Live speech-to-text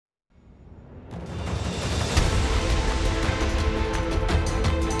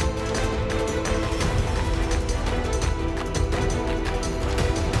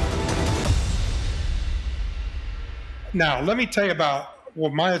Now, let me tell you about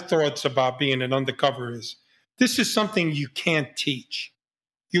what my thoughts about being an undercover is. This is something you can't teach.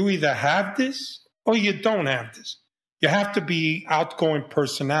 You either have this or you don't have this. You have to be outgoing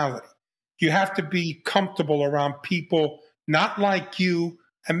personality. You have to be comfortable around people not like you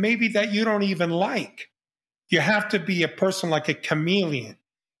and maybe that you don't even like. You have to be a person like a chameleon.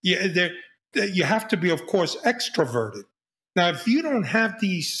 You have to be, of course, extroverted. Now, if you don't have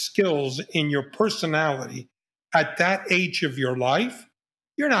these skills in your personality at that age of your life,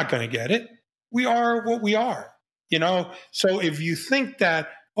 you're not going to get it. We are what we are, So if you think that,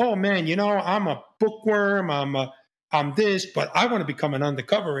 oh man, I'm a bookworm, I'm this, but I want to become an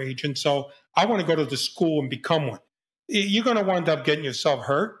undercover agent, so I want to go to the school and become one. You're going to wind up getting yourself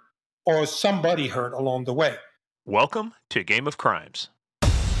hurt or somebody hurt along the way. Welcome to Game of Crimes.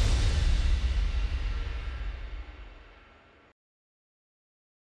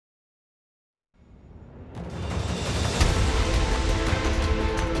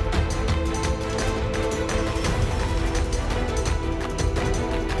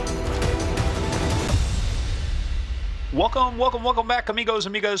 Welcome back,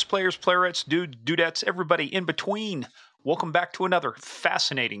 amigos, players, playerettes, dudettes, everybody in between. Welcome back to another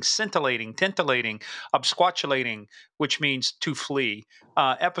fascinating, scintillating, tintillating, obsquatulating, which means to flee,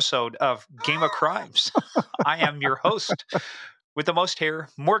 episode of Game of Crimes. I am your host with the most hair,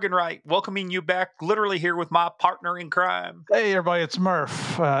 Morgan Wright, welcoming you back, literally here with my partner in crime. Hey, everybody, it's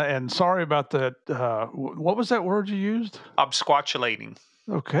Murph, and sorry about that. What was that word you used? Obsquatulating.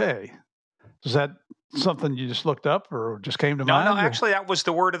 Okay. Is that something you just looked up or just came to mind? No, actually, that was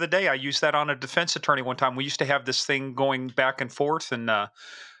the word of the day. I used that on a defense attorney one time. We used to have this thing going back and forth, and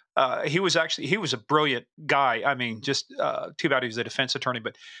he was a brilliant guy. I mean, just too bad he was a defense attorney,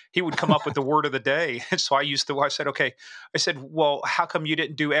 but he would come up with the word of the day. And so I said, okay. I said, well, how come you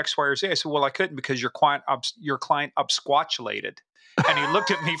didn't do X, Y, or Z? I said, well, I couldn't because your client obsquatulated. And he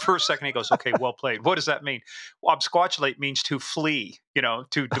looked at me for a second. He goes, okay, well played. What does that mean? Well, obsquatulate means to flee,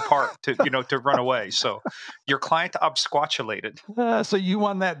 to depart, to run away. So your client obsquatulated. So you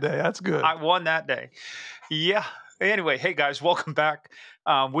won that day. That's good. I won that day. Yeah. Anyway, hey guys, welcome back.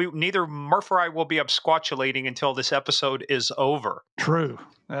 Neither Murph or I will be obsquatulating until this episode is over. True.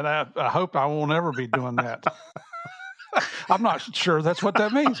 And I hope I won't ever be doing that. I'm not sure that's what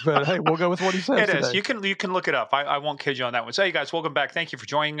that means, but hey, we'll go with what he says. It is. Today. You can look it up. I won't kid you on that one. So, hey guys, welcome back. Thank you for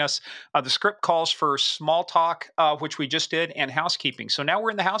joining us. The script calls for small talk, which we just did, and housekeeping. So now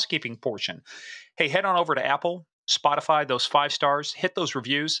we're in the housekeeping portion. Hey, head on over to Apple, Spotify, those 5 stars. Hit those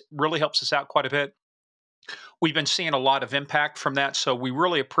reviews. Really helps us out quite a bit. We've been seeing a lot of impact from that, so we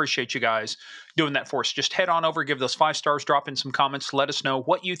really appreciate you guys doing that for us. Just head on over, give those 5 stars, drop in some comments, let us know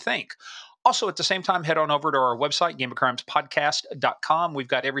what you think. Also, at the same time, head on over to our website, gameofcrimespodcast.com. We've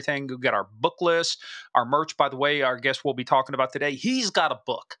got everything. We've got our book list, our merch. By the way, our guest we'll be talking about today, he's got a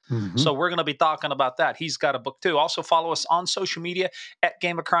book. Mm-hmm. So we're going to be talking about that. He's got a book too. Also, follow us on social media, at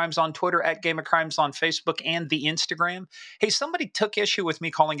Game of Crimes on Twitter, at Game of Crimes on Facebook, and the Instagram. Hey, somebody took issue with me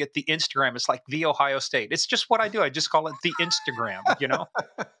calling it the Instagram. It's like the Ohio State. It's just what I do. I just call it the Instagram,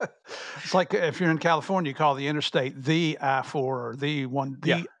 It's like if you're in California, you call the interstate the I-4 or the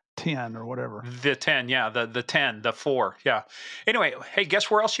 10 or whatever. The 10, yeah, the 10, the 4, yeah. Anyway, hey, guess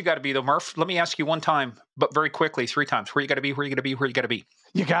where else you got to be though, Murph? Let me ask you one time, but very quickly, 3 times. Where you got to be, where you got to be, where you got to be.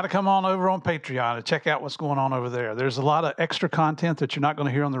 You got to come on over on Patreon and check out what's going on over there. There's a lot of extra content that you're not going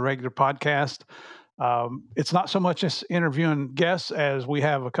to hear on the regular podcast. It's not so much just interviewing guests as we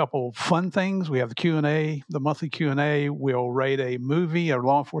have a couple fun things. We have the Q&A, the monthly Q&A. We'll rate a movie, a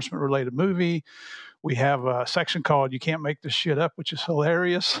law enforcement related movie. We have a section called You Can't Make This Shit Up, which is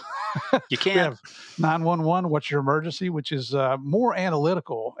hilarious. You can't. We have 911, What's Your Emergency, which is more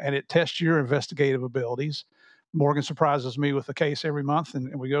analytical, and it tests your investigative abilities. Morgan surprises me with a case every month,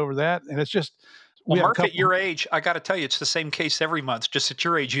 and we go over that. And it's just... Well, Mark, at your age, I got to tell you, it's the same case every month. Just at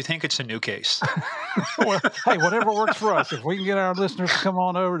your age, you think it's a new case. Well, hey, whatever works for us. If we can get our listeners to come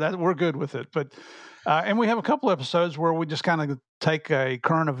on over, we're good with it. But and we have a couple episodes where we just kind of take a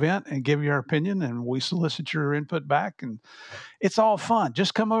current event and give you our opinion, and we solicit your input back. And it's all fun.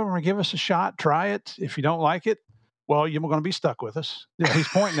 Just come over and give us a shot. Try it. If you don't like it, well, you're going to be stuck with us. He's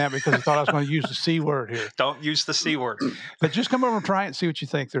pointing at me because he thought I was going to use the C word here. Don't use the C word. But just come over and try it and see what you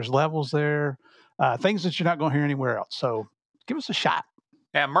think. There's levels there. Things that you're not going to hear anywhere else. So give us a shot.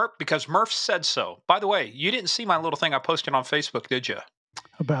 Yeah, Murph, because Murph said so. By the way, you didn't see my little thing I posted on Facebook, did you?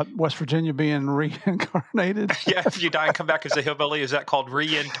 About West Virginia being reincarnated? Yeah, if you die and come back as a hillbilly, is that called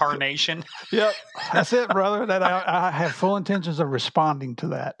reincarnation? Yep, that's it, brother. That I have full intentions of responding to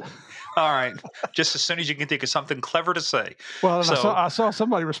that. All right. Just as soon as you can think of something clever to say. Well, and So, I saw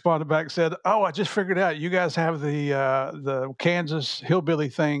somebody responded back and said, "Oh, I just figured out you guys have the Kansas hillbilly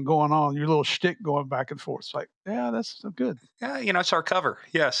thing going on, your little shtick going back and forth." It's like, yeah, that's good. yeah, it's our cover.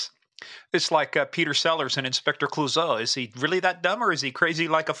 Yes. It's like Peter Sellers and Inspector Clouseau. Is he really that dumb or is he crazy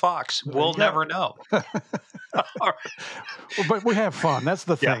like a fox? We'll never know. All right. Well, but we have fun. That's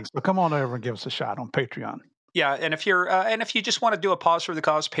the Yeah. thing. So come on over and give us a shot on Patreon. Yeah, and if you just want to do a pause for the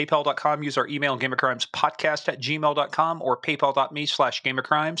cause, paypal.com, use our email, gameofcrimespodcast@gmail.com or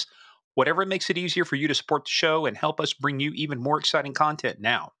paypal.me/gameofcrimes. Whatever makes it easier for you to support the show and help us bring you even more exciting content.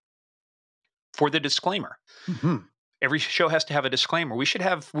 Now, for the disclaimer. Mm-hmm. Every show has to have a disclaimer. We should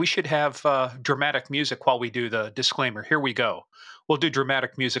have dramatic music while we do the disclaimer. Here we go. We'll do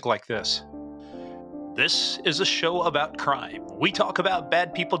dramatic music like this. This is a show about crime. We talk about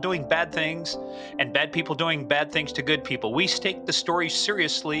bad people doing bad things and bad people doing bad things to good people. We take the story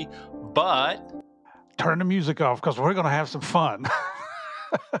seriously, but... Turn the music off because we're going to have some fun.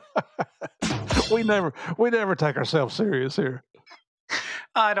 We never take ourselves serious here.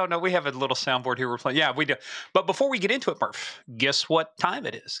 I don't know. We have a little soundboard here we're playing. Yeah, we do. But before we get into it, Murph, guess what time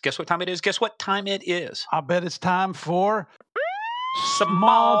it is? Guess what time it is? Guess what time it is? I bet it's time for...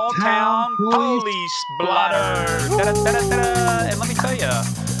 Small Town Police Blotter. Da-da-da-da-da. And let me tell you,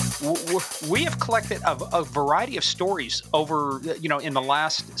 we have collected a variety of stories over, in the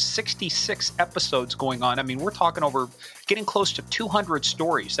last 66 episodes going on. I mean, we're talking over getting close to 200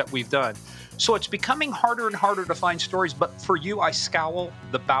 stories that we've done. So it's becoming harder and harder to find stories. But for you, I scowl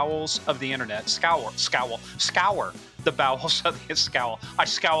the bowels of the internet. Scour the bowels of the scowl. I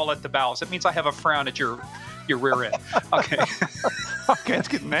scowl at the bowels. It means I have a frown at your rear end. Okay. Okay, it's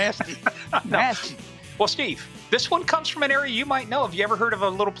getting nasty. Nasty. Well, Steve, this one comes from an area you might know. Have you ever heard of a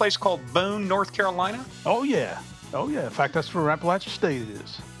little place called Boone, North Carolina? Oh, yeah. In fact, that's where Appalachian State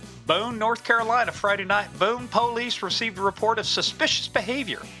is. Boone, North Carolina, Friday night. Boone police received a report of suspicious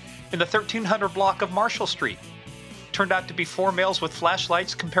behavior in the 1300 block of Marshall Street. Turned out to be 4 males with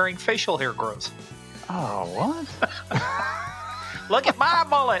flashlights comparing facial hair growth. Oh, what? Look at my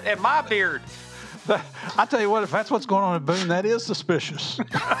mullet and my beard. I tell you what, if that's what's going on in Boone, that is suspicious.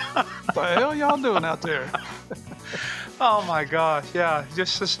 What the hell y'all doing out there? Oh my gosh, yeah,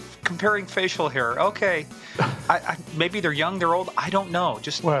 just comparing facial hair. Okay, maybe they're young, they're old. I don't know.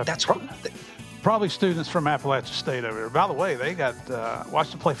 That's what. Probably students from Appalachian State over here. By the way, they got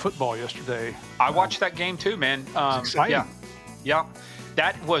watched them play football yesterday. I watched that game too, man. Exciting. Yeah.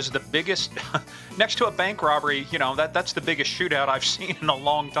 That was the biggest, next to a bank robbery, that's the biggest shootout I've seen in a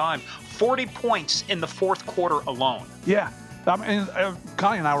long time. 40 points in the fourth quarter alone. Yeah. I mean,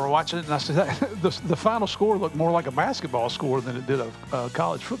 Connie and I were watching it, and I said the final score looked more like a basketball score than it did a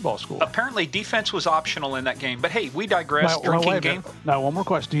college football score. Apparently, defense was optional in that game. But hey, we digress. Drinking game. Now, one more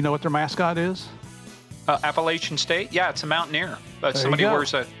question. Do you know what their mascot is? Appalachian State? Yeah, it's a Mountaineer. Somebody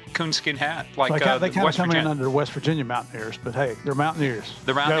wears a coonskin hat. They kind of come in under West Virginia Mountaineers, but hey, they're Mountaineers.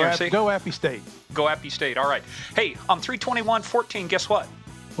 They're Mountaineers. Go Appy State. Go Appy State. All right. Hey, on 321-14, guess what?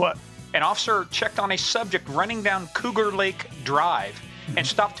 What? An officer checked on a subject running down Cougar Lake Drive and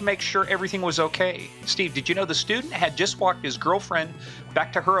stopped to make sure everything was okay. Steve, did you know the student had just walked his girlfriend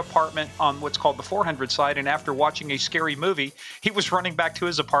back to her apartment on what's called the 400 side, and after watching a scary movie, he was running back to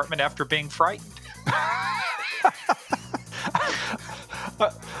his apartment after being frightened?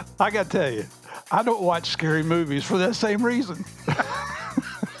 I got to tell you, I don't watch scary movies for that same reason.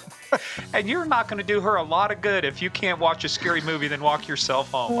 And you're not going to do her a lot of good if you can't watch a scary movie, then walk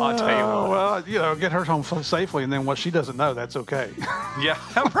yourself home. I'll tell you what. Well, get her home safely, and then what she doesn't know, that's okay. Yeah.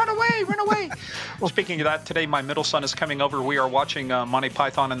 Run away. Well, speaking of that, today my middle son is coming over. We are watching Monty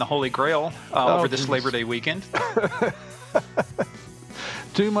Python and the Holy Grail over this Labor Day weekend.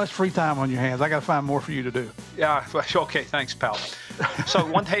 Too much free time on your hands. I got to find more for you to do. Yeah. Okay. Thanks, pal. So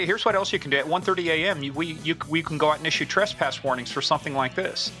hey, here's what else you can do. At 1:30 a.m., we can go out and issue trespass warnings for something like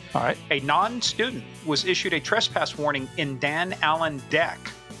this. All right. A non-student was issued a trespass warning in Dan Allen Deck.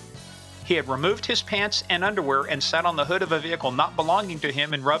 He had removed his pants and underwear and sat on the hood of a vehicle not belonging to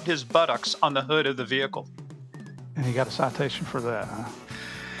him and rubbed his buttocks on the hood of the vehicle. And he got a citation for that, huh?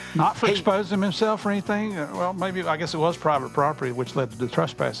 Not for exposing himself or anything? Well, maybe, I guess it was private property, which led to the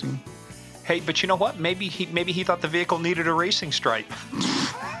trespassing. Hey, but you know what? Maybe he thought the vehicle needed a racing stripe.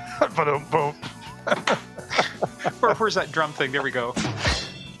 Where's that drum thing? There we go.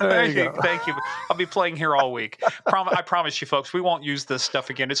 Thank you. I'll be playing here all week. I promise you, folks, we won't use this stuff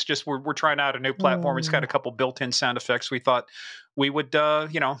again. It's just we're trying out a new platform. It's got a couple built-in sound effects. We thought we would,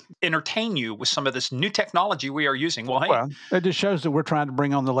 entertain you with some of this new technology we are using. Well, it just shows that we're trying to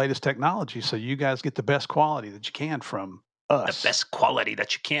bring on the latest technology, so you guys get the best quality that you can from us. The best quality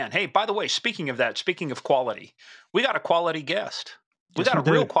that you can. Hey, by the way, speaking of that, speaking of quality, we got a quality guest. We got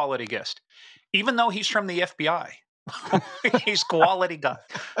a real quality guest. Even though he's from the FBI, he's quality guy.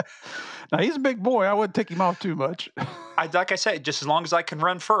 Now, he's a big boy. I wouldn't take him off too much. Like I said, just as long as I can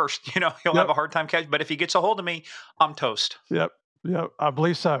run first, he'll have a hard time catching. But if he gets a hold of me, I'm toast. Yep, I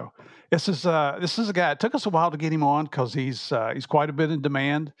believe so. This is a guy. It took us a while to get him on because he's quite a bit in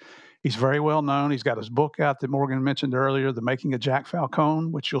demand. He's very well known. He's got his book out that Morgan mentioned earlier, The Making of Jack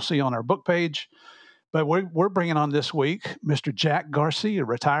Falcone, which you'll see on our book page. But we're bringing on this week Mr. Jack Garcia,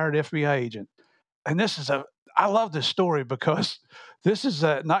 retired FBI agent. And I love this story because this is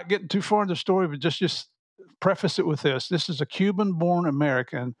not getting too far into the story, but just preface it with this. This is a Cuban-born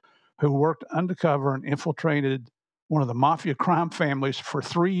American who worked undercover and infiltrated one of the mafia crime families for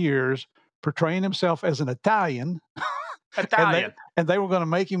 3 years, portraying himself as an Italian. And they were going to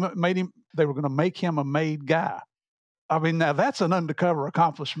make him a made guy. I mean, now that's an undercover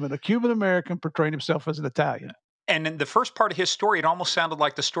accomplishment. A Cuban American portraying himself as an Italian. And in the first part of his story, it almost sounded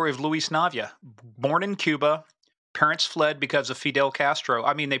like the story of Luis Navia, born in Cuba. Parents fled because of Fidel Castro.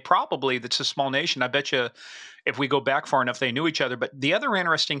 I mean, it's a small nation. I bet you if we go back far enough, they knew each other. But the other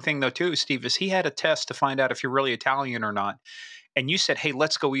interesting thing, though, too, Steve, is he had a test to find out if you're really Italian or not. And you said, hey,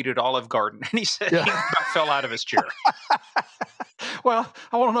 let's go eat at Olive Garden. And he said he about fell out of his chair. Well,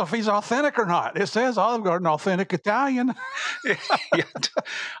 I want to know if he's authentic or not. It says Olive Garden, authentic Italian.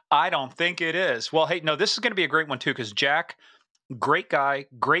 I don't think it is. Well, hey, no, this is going to be a great one, too, because Jack, great guy,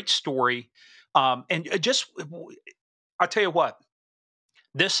 great story. I'll tell you what,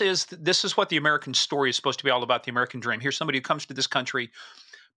 this is what the American story is supposed to be all about, the American dream. Here's somebody who comes to this country,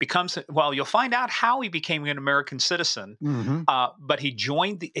 you'll find out how he became an American citizen. Mm-hmm. But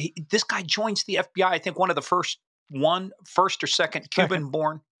this guy joins the FBI, I think one of the first or second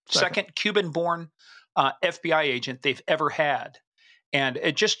Cuban-born FBI agent they've ever had. And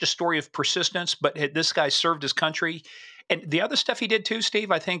it's just a story of persistence, but this guy served his country. And the other stuff he did too,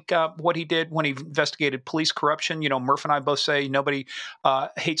 Steve, I think what he did when he investigated police corruption, Murph and I both say nobody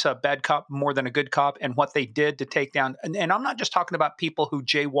hates a bad cop more than a good cop, and what they did to take down. And I'm not just talking about people who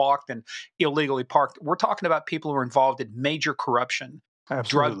jaywalked and illegally parked. We're talking about people who are involved in major corruption,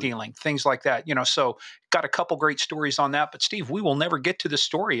 drug dealing, things like that. So got a couple great stories on that. But Steve, we will never get to the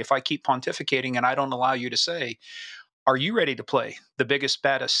story if I keep pontificating and I don't allow you to say, are you ready to play the biggest,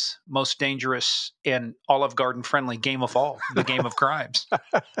 baddest, most dangerous, and Olive Garden friendly game of all, the game of crimes?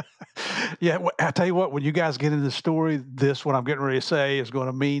 Yeah, I tell you what, when you guys get into the story, what I'm getting ready to say is going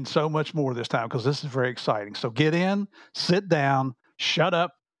to mean so much more this time because this is very exciting. So get in, sit down, shut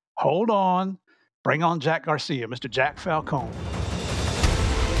up, hold on, bring on Jack Garcia, Mr. Jack Falcone.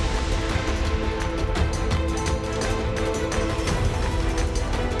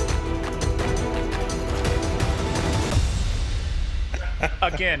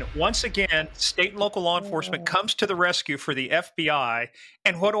 Once again, state and local law enforcement comes to the rescue for the FBI.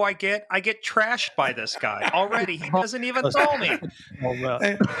 And what do I get? I get trashed by this guy already. He doesn't even know me. Well,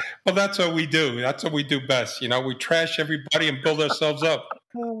 that's what we do. That's what we do best. We trash everybody and build ourselves up.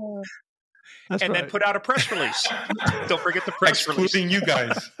 Then put out a press release. Don't forget the press release. Excluding you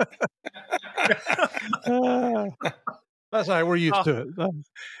guys. That's all right. We're used to it.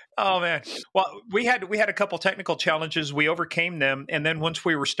 Oh man! Well, we had a couple technical challenges. We overcame them, and then once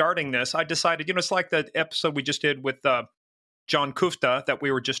we were starting this, I decided, it's like the episode we just did with John Kufta that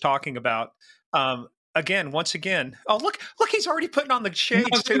we were just talking about. Once again. Oh, look! He's already putting on the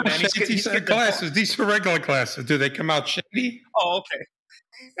shades too, man. He's glasses. These are regular glasses. Do they come out shady? Oh, okay.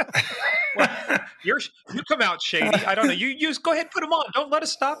 Well, you come out shady. I don't know. You go ahead and put them on. Don't let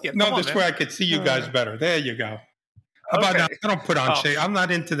us stop you. No, this way I could see you guys better. There you go. How about now? I don't put on shade. I'm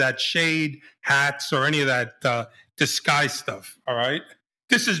not into that shade hats or any of that disguise stuff. All right,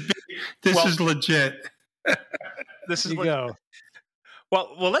 this is legit. This is legit.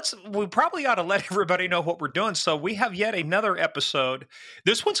 Well, we probably ought to let everybody know what we're doing. So we have yet another episode.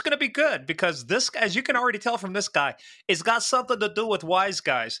 This one's going to be good because this, as you can already tell from this guy, it's got something to do with wise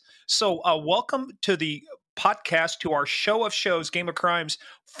guys. So welcome to the podcast, to our show of shows, Game of Crimes,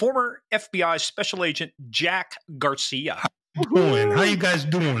 former FBI Special Agent Jack Garcia. How you guys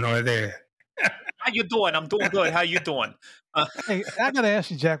doing over there? How you doing? I'm doing good. How you doing? Hey, I got to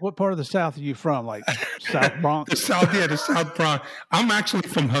ask you, Jack, what part of the South are you from? Like South Bronx? The South Bronx. I'm actually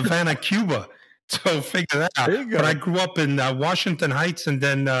from Havana, Cuba. So figure that out. But I grew up in Washington Heights, and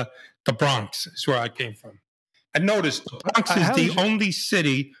then the Bronx is where I came from. I noticed the Bronx is the only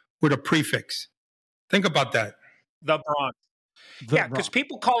city with a prefix. Think about that. The Bronx. Yeah, because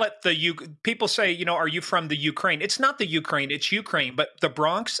people call it people say, are you from the Ukraine? It's not the Ukraine, it's Ukraine. But the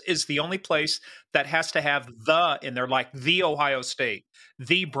Bronx is the only place that has to have the in there, like the Ohio State,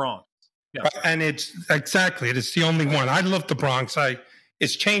 the Bronx. Yeah. And it's the only one. I love the Bronx.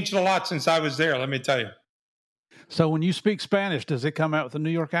 It's changed a lot since I was there, let me tell you. So when you speak Spanish, does it come out with a New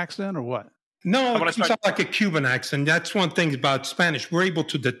York accent or what? No, it comes out like a Cuban accent. That's one thing about Spanish. We're able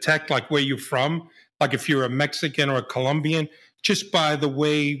to detect like where you're from, like if you're a Mexican or a Colombian, just by the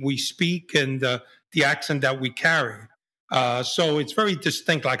way we speak and the accent that we carry. So it's very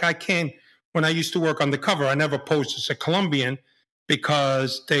distinct. Like when I used to work on the cover, I never posed as a Colombian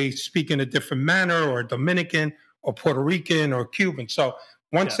because they speak in a different manner, or Dominican or Puerto Rican or Cuban. So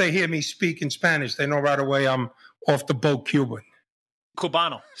once they hear me speak in Spanish, they know right away I'm off the boat Cuban.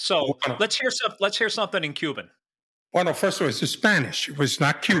 Cubano. So let's hear something in Cuban. Well, no, first of all, it's Spanish. It was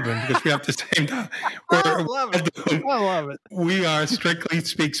not Cuban because we have the same. I love it. We are strictly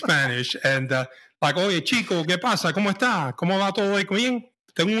speak Spanish. And like, oye, chico, ¿qué pasa? ¿Cómo está? ¿Cómo va todo bien?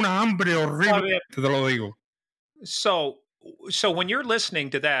 Tengo una hambre horrible. Te lo digo. So when you're listening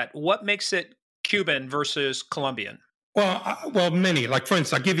to that, what makes it Cuban versus Colombian? Well, many. Like, for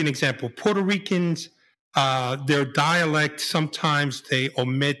instance, I'll give you an example. Puerto Ricans, their dialect, sometimes they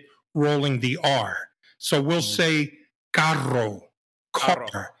omit rolling the R. So we'll say carro,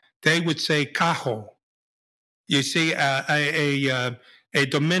 car. They would say cajo. You see, a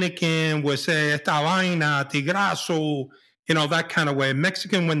Dominican would say esta vaina, tigrazo, that kind of way.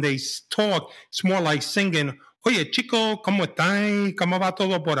 Mexican, when they talk, it's more like singing, oye, chico, ¿cómo están? ¿Cómo va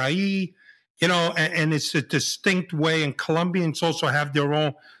todo por ahí? And it's a distinct way. And Colombians also have their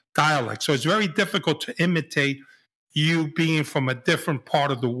own dialect. So it's very difficult to imitate you being from a different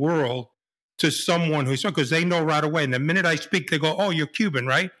part of the world to someone because they know right away. And the minute I speak, they go, oh, you're Cuban,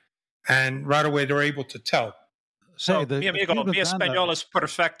 right? And right away, they're able to tell. So, mi español es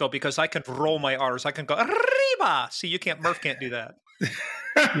perfecto because I can roll my R's. I can go, arriba. See, Murph can't do that.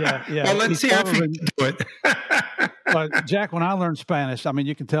 Yeah. Well, let's see if he can do it. But Jack, when I learned Spanish, I mean,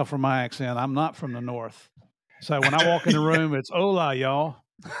 you can tell from my accent, I'm not from the North. So when I walk in the room, it's hola, y'all.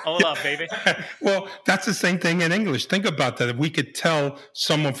 Hola, baby. Well, that's the same thing in English. Think about that. We could tell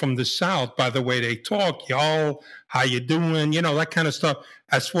someone from the South by the way they talk, y'all, how you doing, that kind of stuff.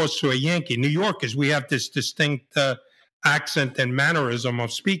 As far as to a Yankee, New Yorkers, we have this distinct accent and mannerism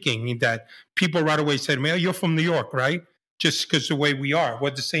of speaking that people right away say to me, oh, you're from New York, right? Just because the way we are.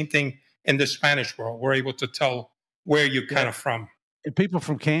 We're the same thing in the Spanish world. We're able to tell where you're kind of from. And people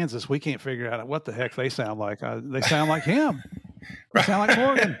from Kansas, we can't figure out what the heck they sound like. They sound like him. They sound like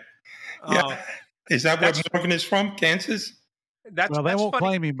Morgan. Yeah. Is that where Morgan is from, Kansas? They won't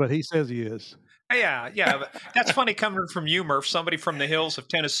claim him, but he says he is. Yeah. That's funny coming from you, Murph, somebody from the hills of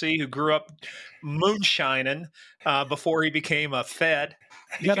Tennessee who grew up moonshining before he became a Fed.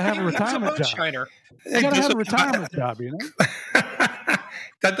 You got to have a retirement job. You got to have a retirement job,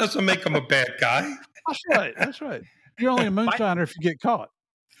 That doesn't make him a bad guy. That's right. You're only a moonshiner if you get caught.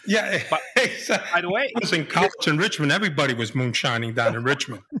 Yeah. Exactly. By the way, I was in college in Richmond. Everybody was moonshining down in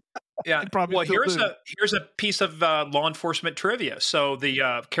Richmond. Yeah. Well, here's a piece of law enforcement trivia. So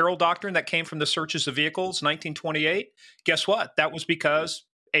the Carroll Doctrine that came from the searches of vehicles, 1928. Guess what? That was because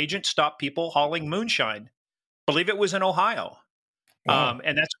agents stopped people hauling moonshine. Believe it was in Ohio. Wow.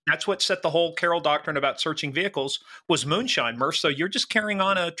 And that's what set the whole Carroll Doctrine about searching vehicles was moonshine, Murph. So you're just carrying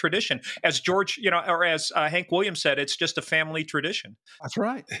on a tradition, as George, or as Hank Williams said, it's just a family tradition. That's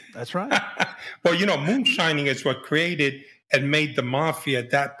right. Well, moonshining is what created and made the mafia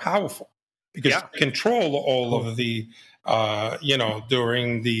that powerful because they control all of the,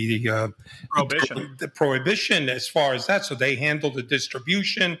 during the Prohibition. The prohibition as far as that. So they handled the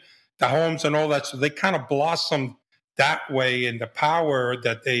distribution, the homes, and all that. So they kind of blossomed that way, and the power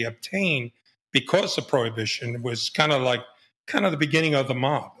that they obtained because of prohibition was kind of the beginning of the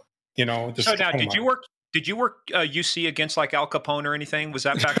mob. So now, did you work UC against like Al Capone or anything? Was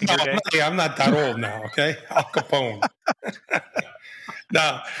that back in your day? I'm not that old now. Okay, Al Capone.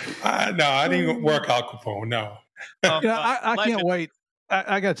 No, I didn't work Al Capone. No. I can't wait.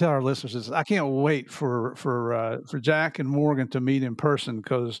 I got to tell our listeners this. I can't wait for Jack and Morgan to meet in person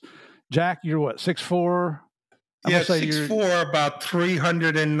because Jack, you're what, 6'4"? Yeah, 6'4", about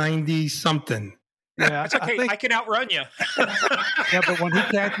 390 something. Yeah, it's okay. I can outrun you. Yeah, but when he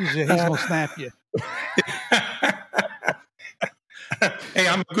catches you, he's gonna snap you. Hey,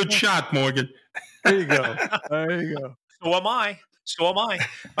 I'm a good shot, Morgan. There you go. So am I.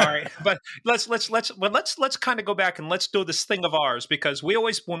 All right, but let's kind of go back and let's do this thing of ours because we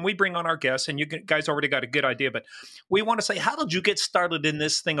always, when we bring on our guests, and you guys already got a good idea, but we want to say, how did you get started in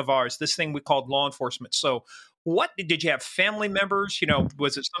this thing of ours, this thing we called law enforcement? So What did you have family members?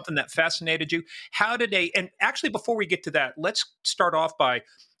 Was it something that fascinated you? How did they? And actually, before we get to that, let's start off by: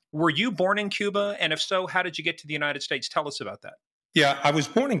 were you born in Cuba? And if so, how did you get to the United States? Tell us about that. Yeah, I was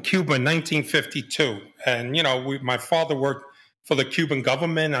born in Cuba in 1952, and my father worked for the Cuban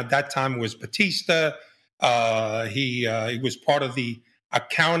government at that time. It was Batista. He was part of the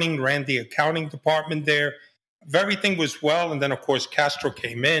accounting, ran the accounting department there. Everything was well, and then of course Castro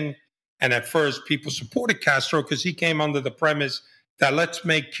came in, and at first people supported Castro because he came under the premise that let's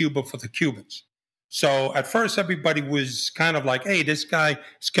make Cuba for the Cubans. So at first everybody was kind of like, "Hey, this guy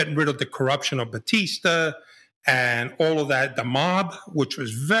is getting rid of the corruption of Batista." And all of that, the mob, which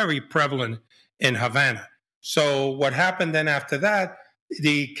was very prevalent in Havana. So what happened then after that,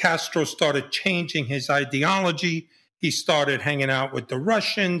 the Castro started changing his ideology. He started hanging out with the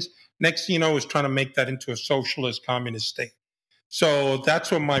Russians. Next thing you know, was trying to make that into a socialist communist state. So that's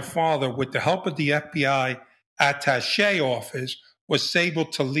when my father, with the help of the FBI attaché office, was able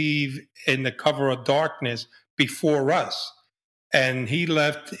to leave in the cover of darkness before us. And he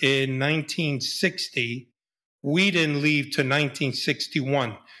left in 1960. We didn't leave till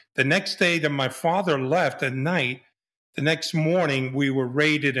 1961. The next day that my father left at night, the next morning we were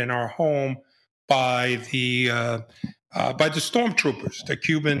raided in our home by the stormtroopers, the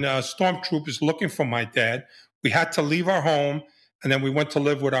Cuban stormtroopers looking for my dad. We had to leave our home, and then we went to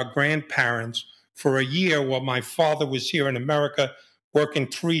live with our grandparents for a year while my father was here in America working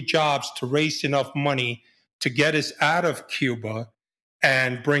 3 jobs to raise enough money to get us out of Cuba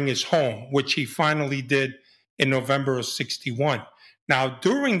and bring us home, which he finally did in November of 61. Now,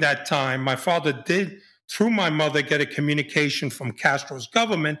 during that time, my father did, through my mother, get a communication from Castro's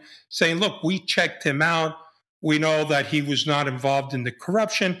government saying, look, we checked him out. We know that he was not involved in the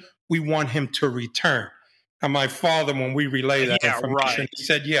corruption. We want him to return. And my father, when we relayed that information, he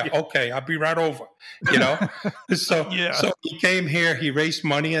said, okay, I'll be right over, So he came here, he raised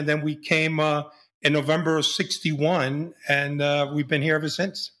money, and then we came in November of 61, and we've been here ever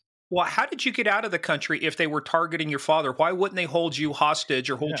since. Well, how did you get out of the country if they were targeting your father? Why wouldn't they hold you hostage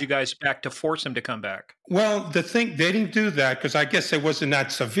or hold you guys back to force him to come back? Well, they didn't do that because I guess it wasn't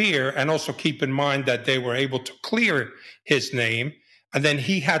that severe. And also keep in mind that they were able to clear his name. And then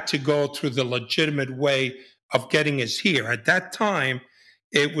he had to go through the legitimate way of getting us here. At that time,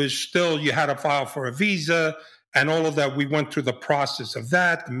 it was still, you had to file for a visa and all of that. We went through the process of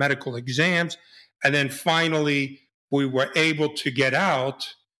that, the medical exams. And then finally, we were able to get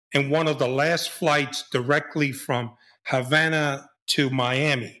out in one of the last flights directly from Havana to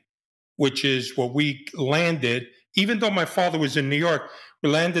Miami, which is where we landed. Even though my father was in New York, we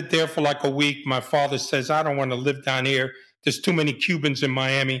landed there for like a week. My father says, I don't want to live down here. There's too many Cubans in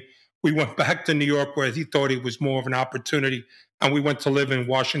Miami. We went back to New York where he thought it was more of an opportunity. And we went to live in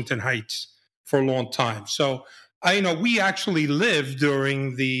Washington Heights for a long time. So, we actually lived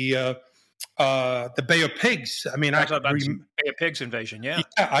during the Bay of Pigs. I mean, Bay of Pigs invasion. Yeah,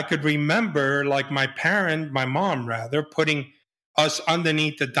 I could remember like my mom rather, putting us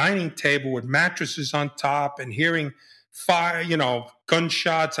underneath the dining table with mattresses on top and hearing fire,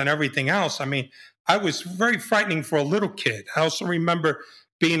 gunshots and everything else. I mean, I was very frightening for a little kid. I also remember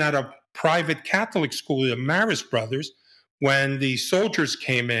being at a private Catholic school, the Marist Brothers, when the soldiers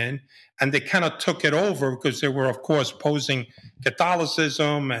came in and they kind of took it over because they were, of course, opposing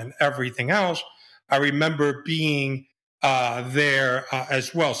Catholicism and everything else. I remember being there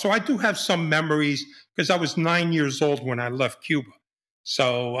as well. So I do have some memories because I was 9 years old when I left Cuba.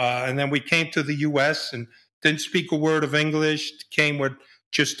 So, and then we came to the U.S. and didn't speak a word of English, came with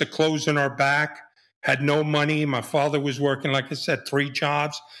just the clothes on our back, had no money. My father was working, like I said, 3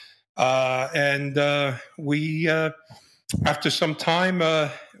 jobs. And we, after some time,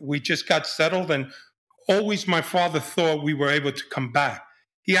 we just got settled. And always my father thought we were able to come back.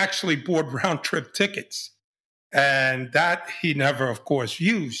 He actually bought round trip tickets. And that he never, of course,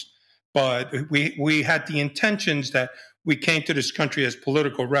 used. But we had the intentions that we came to this country as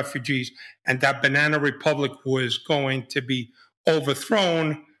political refugees and that Banana Republic was going to be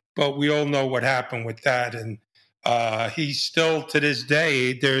overthrown. But we all know what happened with that. And he's still, to this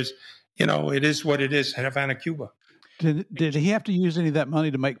day, there's, it is what it is in Havana, Cuba. Did he have to use any of that money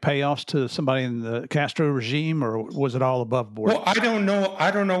to make payoffs to somebody in the Castro regime, or was it all above board? Well, I don't know.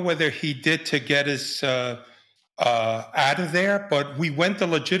 I don't know whether he did to get us out of there, but we went the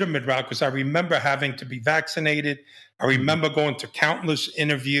legitimate route because I remember having to be vaccinated. I remember going to countless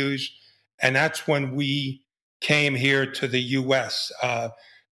interviews, and that's when we came here to the U.S.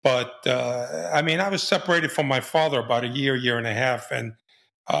 But I mean, I was separated from my father about a year and a half, and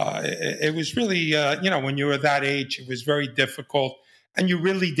it was really, when you were that age, it was very difficult. and you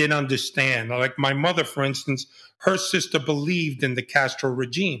really didn't understand. Like my mother, for instance, her sister believed in the Castro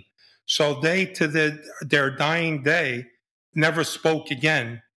regime. So they, to their dying day, never spoke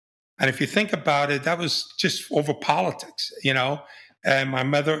again. And if you think about it, that was just over politics, you know. And my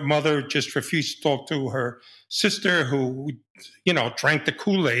mother just refused to talk to her sister, who, you know, drank the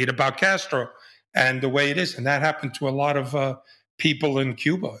Kool-Aid about Castro and the way it is. And that happened to a lot of people in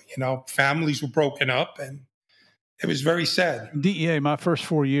Cuba. You know, families were broken up, and it was very sad. DEA, my first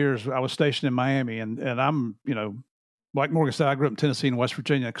 4 years, I was stationed in Miami, and I'm, you know, like Morgan said, I grew up in Tennessee and West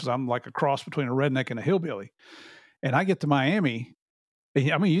Virginia because I'm like a cross between a redneck and a hillbilly. And I get to Miami.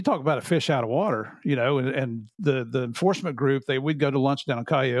 I mean, you talk about a fish out of water, you know, and the enforcement group, we'd go to lunch down in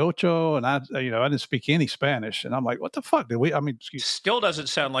Calle Ocho, and I didn't speak any Spanish. And I'm like, what the fuck did we, I mean, excuse me. Still doesn't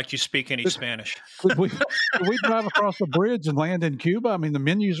sound like you speak any Spanish. we drive across the bridge and land in Cuba. I mean, the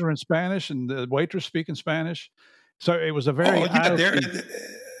menus are in Spanish and the waitress speaking Spanish. So it was a very eye-opening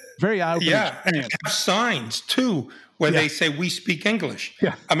yeah, and experience. have signs too where they say we speak English.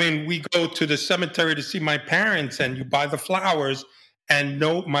 Yeah. I mean, we go to the cemetery to see my parents, and you buy the flowers, and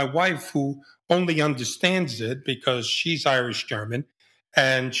my wife, who only understands it because she's Irish German,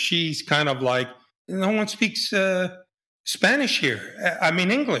 and she's kind of like, no one speaks Spanish here. I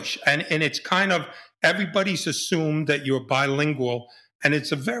mean English, and it's kind of everybody's assumed that you're bilingual, and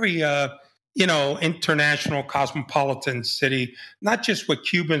it's a very international cosmopolitan city, not just with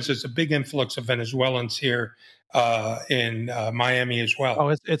Cubans. There's a big influx of Venezuelans here in Miami as well.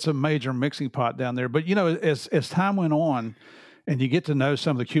 Oh, it's a major mixing pot down there. But, you know, as time went on and you get to know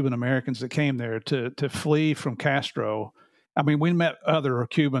some of the Cuban Americans that came there to flee from Castro, I mean, we met other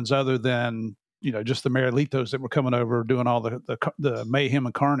Cubans other than, you know, just the Marelitos that were coming over doing all the mayhem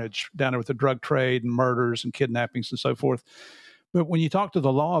and carnage down there with the drug trade and murders and kidnappings and so forth. But when you talk to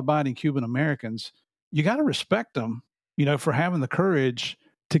the law-abiding Cuban Americans, you got to respect them, you know, for having the courage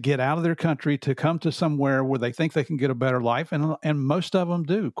to get out of their country, to come to somewhere where they think they can get a better life. And most of them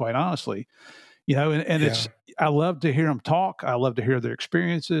do, quite honestly, you know, and I love to hear them talk. I love to hear their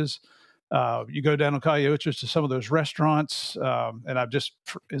experiences. You go down on Calle Ocho to some of those restaurants. And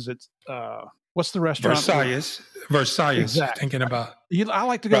what's the restaurant? Versailles. Exactly. Thinking about. I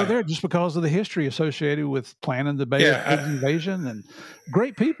like to go there just because of the history associated with planning the Bay of Pigs invasion, and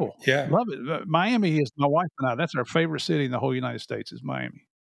great people. Yeah. Love it. Miami is, my wife and I, that's our favorite city in the whole United States is Miami.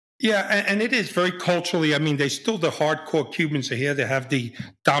 Yeah, and it is very culturally. I mean, the hardcore Cubans are here. They have the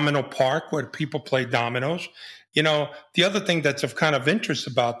Domino Park where people play dominoes. You know, the other thing that's of kind of interest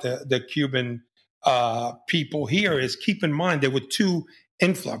about the Cuban people here is, keep in mind, there were two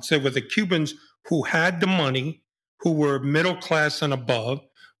influx. There were the Cubans who had the money, who were middle class and above,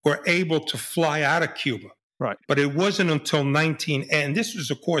 were able to fly out of Cuba. Right. But it wasn't until and this was,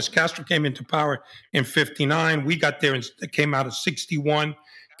 of course, Castro came into power in 59. We got there and it came out of 61.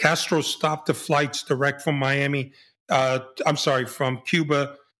 Castro stopped the flights direct from from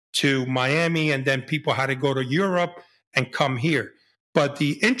Cuba to Miami, and then people had to go to Europe and come here. But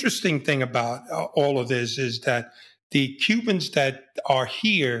the interesting thing about all of this is that the Cubans that are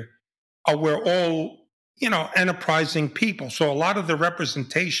here we're all, you know, enterprising people. So a lot of the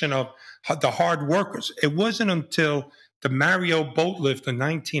representation of the hard workers, it wasn't until the Mario boat lift in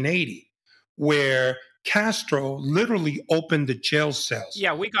 1980 where Castro literally opened the jail cells.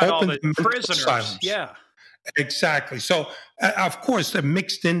 Yeah, we got all the prisoners. Asylums. Yeah. Exactly. So, of course, the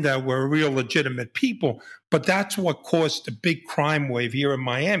mixed in there were real legitimate people, but that's what caused the big crime wave here in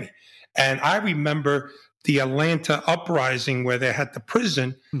Miami. And I remember the Atlanta uprising where they had the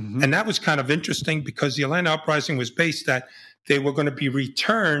prison. Mm-hmm. And that was kind of interesting because the Atlanta uprising was based that they were going to be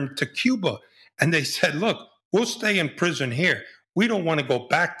returned to Cuba. And they said, look, we'll stay in prison here. We don't want to go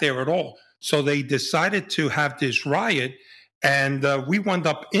back there at all. So they decided to have this riot. And we wound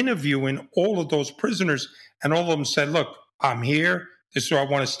up interviewing all of those prisoners. And all of them said, look, I'm here. This is where I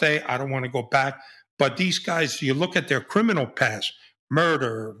want to stay. I don't want to go back. But these guys, you look at their criminal past,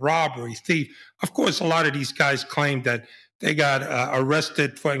 murder, robbery, thief. Of course, a lot of these guys claimed that they got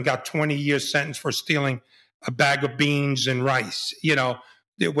arrested and got 20 years sentence for stealing a bag of beans and rice. You know,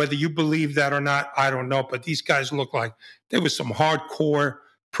 whether you believe that or not, I don't know. But these guys look like they were some hardcore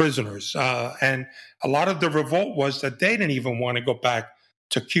prisoners. And a lot of the revolt was that they didn't even want to go back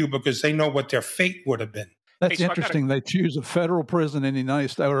to Cuba because they know what their fate would have been. That's interesting. They choose a federal prison in the United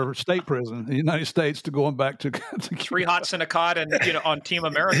States or a state prison in the United States to going back to Cuba. 3 hots and a cot and, you know, on Team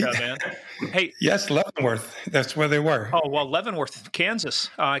America, man. Hey, yes, Leavenworth. That's where they were. Oh, well, Leavenworth, Kansas.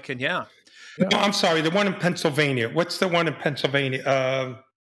 Yeah. No, I'm sorry. The one in Pennsylvania. What's the one in Pennsylvania?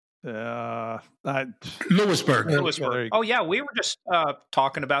 Lewisburg. Lewisburg. Oh, yeah. We were just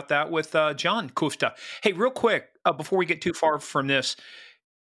talking about that with John Kufta. Hey, real quick, before we get too far from this,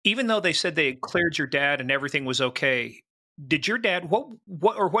 even though they said they had cleared your dad and everything was okay, did your dad,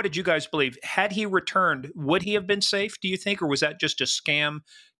 what did you guys believe? Had he returned, would he have been safe, do you think? Or was that just a scam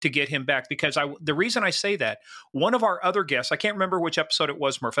to get him back? Because the reason I say that, one of our other guests, I can't remember which episode it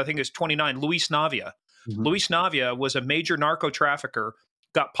was, Murph, I think it was 29, Luis Navia. Mm-hmm. Luis Navia was a major narco trafficker,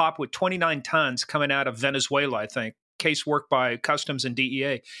 got popped with 29 tons coming out of Venezuela, I think. Case worked by Customs and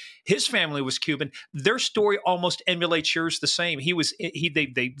DEA. His family was Cuban. Their story almost emulates yours the same.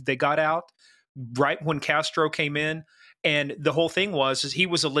 They got out right when Castro came in, and the whole thing was he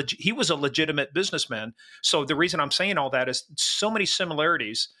was a legitimate businessman. So the reason I'm saying all that is so many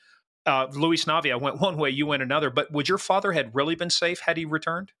similarities. Luis Navia went one way, you went another. But would your father had really been safe had he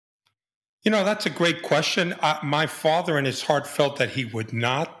returned? That's a great question. My father in his heart felt that he would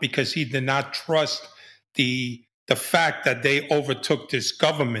not, because he did not trust the fact that they overtook this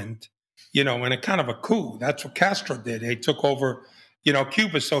government, in a kind of a coup. That's what Castro did. They took over,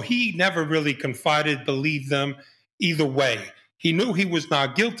 Cuba. So he never really confided, believed them either way. He knew he was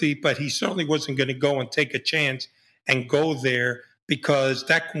not guilty, but he certainly wasn't going to go and take a chance and go there, because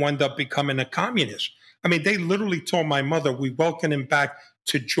that wound up becoming a communist. I mean, they literally told my mother, we welcome him back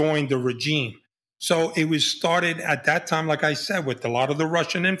to join the regime. So it was started at that time, like I said, with a lot of the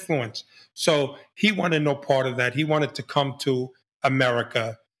Russian influence. So he wanted no part of that. He wanted to come to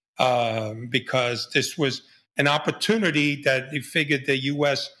America because this was an opportunity that he figured the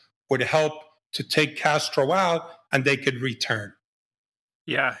U.S. would help to take Castro out and they could return.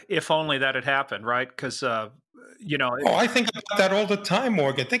 Yeah, if only that had happened, right? Because, I think about that all the time,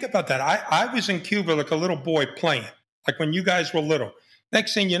 Morgan. Think about that. I was in Cuba like a little boy playing, like when you guys were little.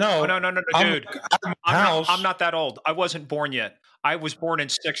 Next thing you know, no, dude, I'm not that old. I wasn't born yet. I was born in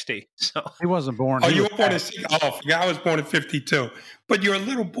 60. So he wasn't born. Oh, you were born in 60? Oh, I was born in 52. But you're a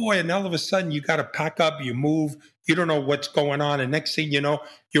little boy, and all of a sudden you got to pack up, you move, you don't know what's going on. And next thing you know,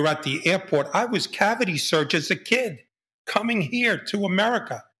 you're at the airport. I was cavity search as a kid coming here to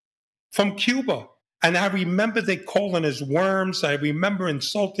America from Cuba. And I remember they calling us worms. I remember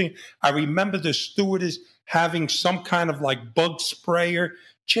insulting. I remember the stewardess having some kind of like bug sprayer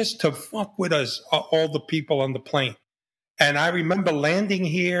just to fuck with us, all the people on the plane. And I remember landing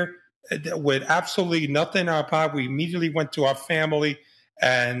here with absolutely nothing in our pocket. We immediately went to our family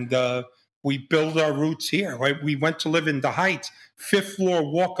and we built our roots here. Right? We went to live in the Heights, 5th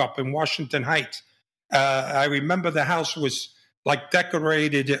floor walk up in Washington Heights. I remember the house was like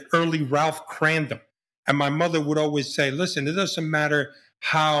decorated early Ralph Crandom. And my mother would always say, listen, it doesn't matter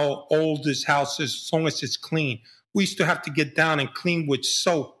how old this house is as long as it's clean. We used to have to get down and clean with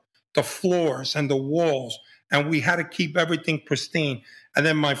soap the floors and the walls, and we had to keep everything pristine. And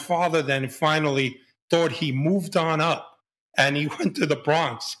then my father then finally thought he moved on up, and he went to the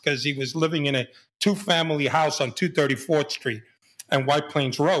Bronx because he was living in a 2-family house on 234th Street and White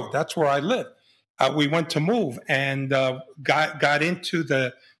Plains Road. That's where I lived. We went to move and got into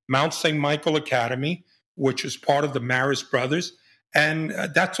the Mount St. Michael Academy, which was part of the Marist Brothers. And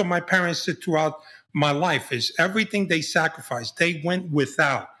that's what my parents did throughout my life, is everything they sacrificed, they went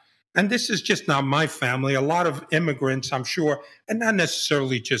without. And this is just not my family. A lot of immigrants, I'm sure, and not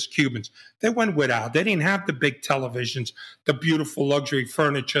necessarily just Cubans, they went without. They didn't have the big televisions, the beautiful luxury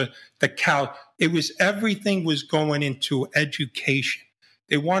furniture, the couch. It was everything was going into education.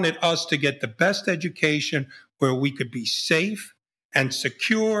 They wanted us to get the best education where we could be safe and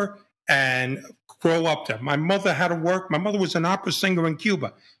secure and grow up there. My mother had to work. My mother was an opera singer in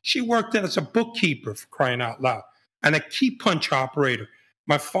Cuba. She worked as a bookkeeper, for crying out loud, and a key punch operator.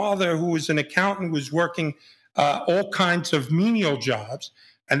 My father, who was an accountant, was working all kinds of menial jobs.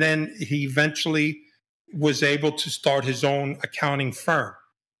 And then he eventually was able to start his own accounting firm.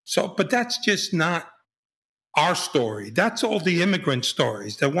 So, but that's just not our story. That's all the immigrant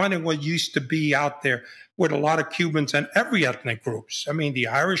stories. The one of what used to be out there with a lot of Cubans and every ethnic groups. I mean, the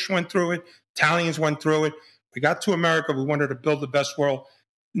Irish went through it. Italians went through it. We got to America. We wanted to build the best world.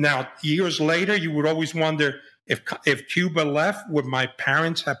 Now, years later, you would always wonder if Cuba left, would my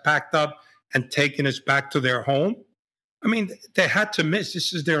parents have packed up and taken us back to their home? I mean, they had to miss.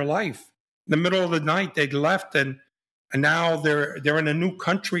 This is their life. In the middle of the night, they left, and now they're in a new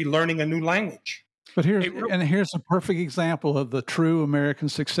country learning a new language. But here's a perfect example of the true American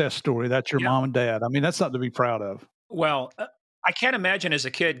success story. That's your mom and dad. I mean, that's something to be proud of. Well, I can't imagine as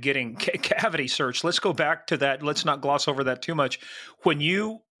a kid getting cavity searched. Let's go back to that. Let's not gloss over that too much. When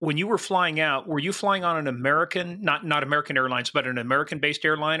you when you were flying out, were you flying on an American, not American Airlines, but an American-based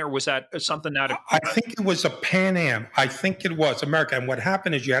airline, or was that something out of? I think it was a Pan Am. I think it was America. And what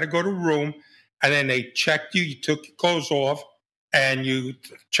happened is you had to go to a room, and then they checked you. You took your clothes off, and you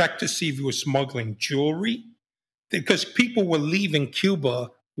checked to see if you were smuggling jewelry, because people were leaving Cuba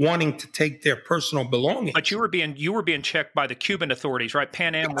wanting to take their personal belongings. But you were being checked by the Cuban authorities, right?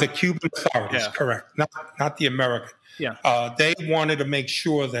 Pan Am. The Cuban authorities, correct? Not the American. Yeah. They wanted to make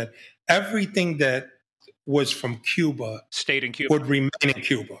sure that everything that was from Cuba Stayed in Cuba. would remain in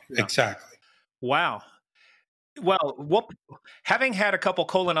Cuba. Yeah. Exactly. Wow. Well, having had a couple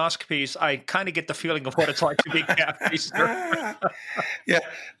colonoscopies, I kind of get the feeling of what it's like to be capped. Yeah.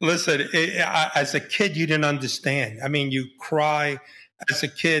 Listen, as a kid, you didn't understand. I mean, you cry as a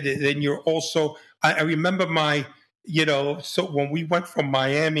kid, and then you're also, I remember so when we went from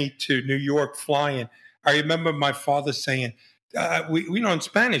Miami to New York flying, I remember my father saying, we know in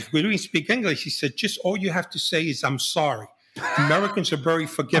Spanish, we don't speak English. He said, just all you have to say is, I'm sorry. Americans are very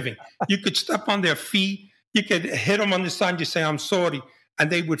forgiving. You could step on their feet. You could hit them on the side. You say, I'm sorry. And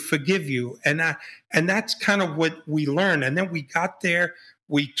they would forgive you. And that's kind of what we learned. And then we got there.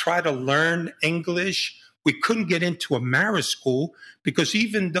 We tried to learn English. We couldn't get into Amara school because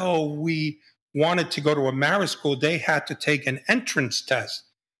even though we wanted to go to Amara school, they had to take an entrance test.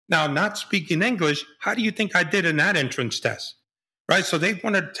 Now, not speaking English, how do you think I did in that entrance test? Right? So they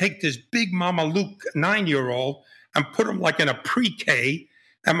wanted to take this big Mama Luke 9-year-old and put him like in a pre-K.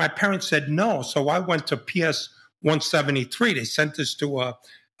 And my parents said no. So I went to PS 173. They sent us to a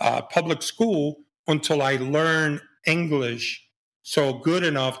public school until I learned English so good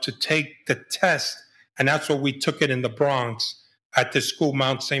enough to take the test. And that's what we took it in the Bronx at the school,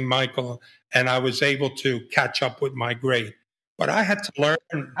 Mount St. Michael. And I was able to catch up with my grade. But I had to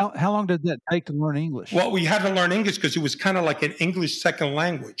learn. How long did that take to learn English? Well, we had to learn English because it was kind of like an English second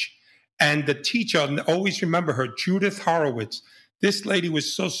language. And the teacher, I always remember her, Judith Horowitz. This lady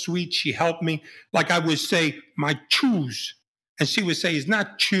was so sweet. She helped me. Like I would say, my choose. And she would say, it's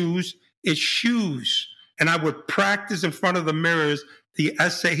not choose, it's shoes. And I would practice in front of the mirrors, the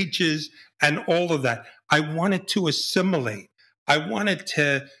SHs and all of that. I wanted to assimilate. I wanted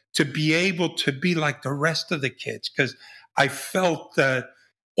to be able to be like the rest of the kids because I felt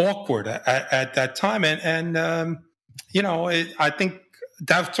awkward at that time. I think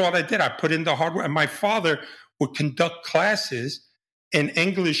that's what I did. I put in the hard work. And my father would conduct classes in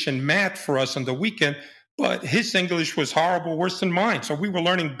English and math for us on the weekend, but his English was horrible, worse than mine. So we were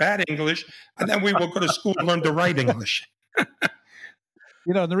learning bad English, and then we would go to school and learn the right English.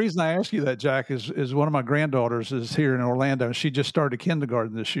 The reason I ask you that, Jack, is one of my granddaughters is here in Orlando, and she just started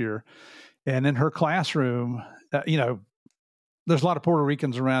kindergarten this year. And in her classroom, there's a lot of Puerto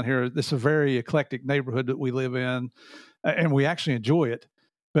Ricans around here. This is a very eclectic neighborhood that we live in, and we actually enjoy it.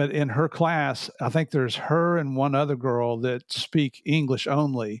 But in her class, I think there's her and one other girl that speak English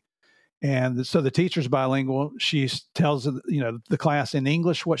only. And so the teacher's bilingual. She tells the class in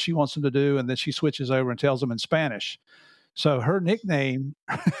English what she wants them to do, and then she switches over and tells them in Spanish. So her nickname,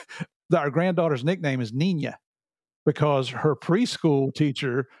 our granddaughter's nickname is Nina, because her preschool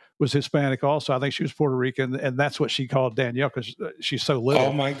teacher was Hispanic also. I think she was Puerto Rican, and that's what she called Danielle because she's so little.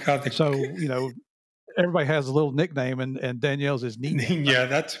 Oh, my God. So, everybody has a little nickname, and Danielle's is Nina. Nina,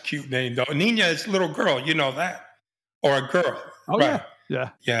 that's a cute name, though. Nina is little girl. You know that. Or a girl. Oh, right.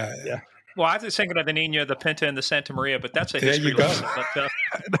 Yeah. Well, I was thinking of the Nina, the Pinta, and the Santa Maria, but that's a There history you go. lesson. But,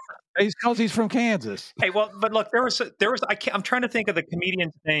 It's because he's from Kansas. hey, but look, I'm trying to think of the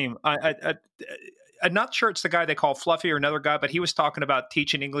comedian's name. I'm not sure it's the guy they call Fluffy or another guy, but he was talking about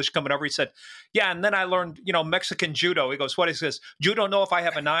teaching English coming over. He said, yeah, and then I learned, Mexican judo. He goes, what is this? Judo know if I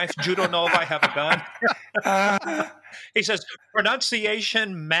have a knife. Judo know if I have a gun. He says,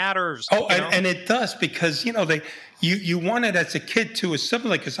 pronunciation matters. Oh, and it does because, you wanted as a kid to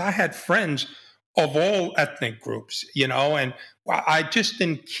assimilate because I had friends of all ethnic groups, and I just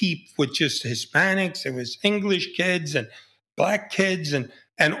didn't keep with just Hispanics. It was English kids and Black kids and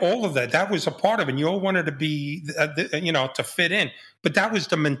all of that. That was a part of it. And you all wanted to be, to fit in. But that was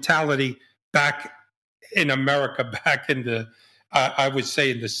the mentality back in America, back in the, I would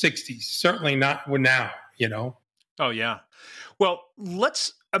say in the 60s. Certainly not now, Oh, yeah. Well,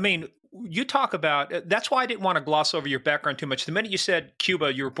 you talk about, that's why I didn't want to gloss over your background too much. The minute you said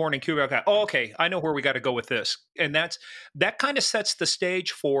Cuba, you were born in Cuba. Okay, I know where we got to go with this. And that kind of sets the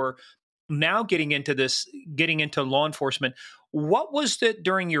stage for now getting into law enforcement. What was it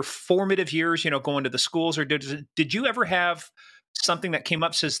during your formative years, going to the schools, or did you ever have something that came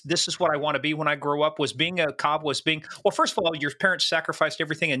up says, this is what I want to be when I grow up? Was being a cop, well, first of all, your parents sacrificed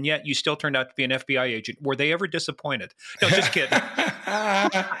everything and yet you still turned out to be an FBI agent. Were they ever disappointed? No, just kidding.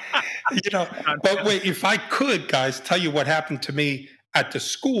 But wait, if I could, guys, tell you what happened to me at the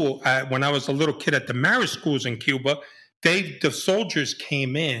school when I was a little kid at the marist schools in Cuba. The soldiers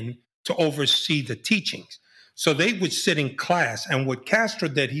came in to oversee the teachings. So they would sit in class. And what Castro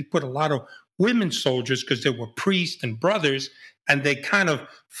did, he put a lot of women soldiers because they were priests and brothers, and they kind of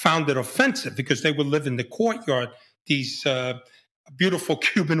found it offensive because they would live in the courtyard, these beautiful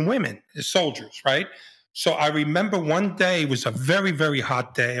Cuban women, soldiers, right? So I remember one day, it was a very, very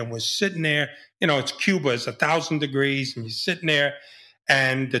hot day, and we're sitting there, it's Cuba, it's 1,000 degrees, and you're sitting there,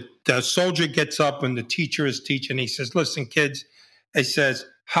 and the soldier gets up when the teacher is teaching. He says, listen, kids, he says,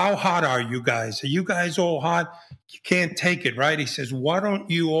 how hot are you guys? Are you guys all hot? You can't take it, right? He says, why don't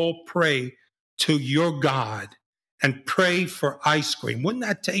you all pray to your God and pray for ice cream? Wouldn't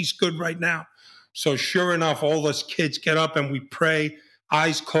that taste good right now? So sure enough, all us kids get up and we pray,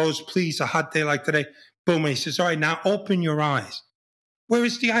 eyes closed, please, a hot day like today. Boom. And he says, all right, now open your eyes. Where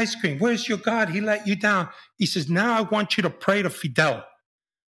is the ice cream? Where's your God? He let you down. He says, now I want you to pray to Fidel.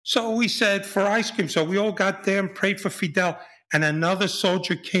 So we said, for ice cream. So we all got there and prayed for Fidel. And another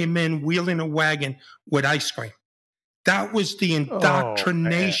soldier came in wheeling a wagon with ice cream. That was the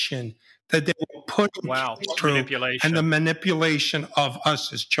indoctrination that they were putting through, and the manipulation of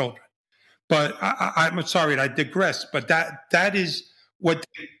us as children. But I'm sorry, I digress. But that is what.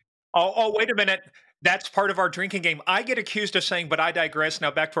 Oh, wait a minute. That's part of our drinking game. I get accused of saying, but I digress.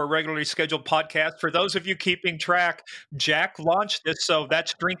 Now back to our regularly scheduled podcast. For those of you keeping track, Jack launched this, so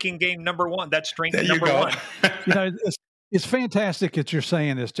that's drinking game number one. That's drinking number one. It's fantastic that you're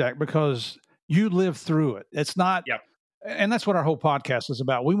saying this, Jack, because you lived through it. It's not, and that's what our whole podcast is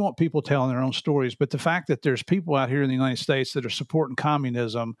about. We want people telling their own stories, but the fact that there's people out here in the United States that are supporting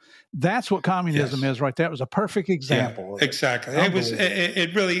communism, that's what communism is right there. It was a perfect example. Yeah, exactly.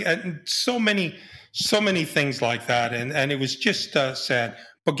 It really, and so many things like that. And it was just sad.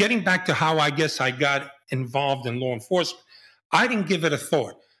 But getting back to how I guess I got involved in law enforcement, I didn't give it a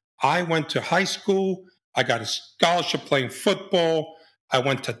thought. I went to high school. I got a scholarship playing football. I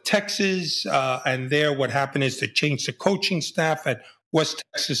went to Texas, and there what happened is they changed the coaching staff at West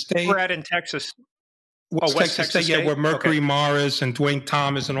Texas State. We're at in Texas. West Texas State, where Mercury Morris and Dwayne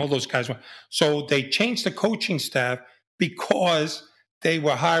Thomas and all those guys went. So they changed the coaching staff because they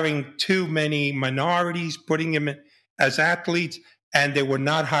were hiring too many minorities, putting them in as athletes, and they were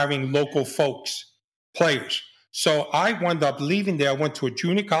not hiring local folks, players. So I wound up leaving there. I went to a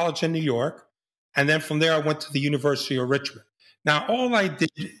junior college in New York, and then from there I went to the University of Richmond. Now, all I did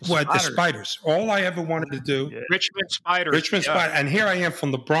was the Spiders. All I ever wanted to do. Richmond Spiders. Richmond Spiders. And here I am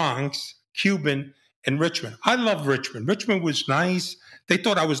from the Bronx, Cuban, in Richmond. I love Richmond. Richmond was nice. They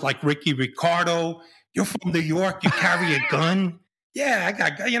thought I was like Ricky Ricardo. You're from New York. You carry a gun. Yeah, I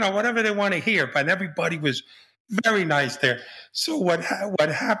got, whatever they want to hear. But everybody was very nice there. So what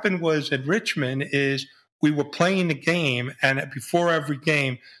happened was in Richmond is we were playing the game. And before every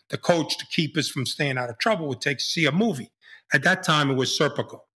game, the coach, to keep us from staying out of trouble, would take to see a movie. At that time, it was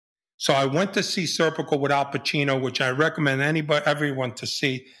Serpico. So I went to see Serpico with Al Pacino, which I recommend everyone to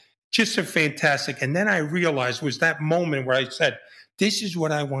see. Just a fantastic. And then I realized was that moment where I said, this is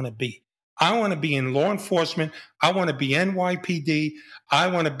what I want to be. I want to be in law enforcement. I want to be NYPD. I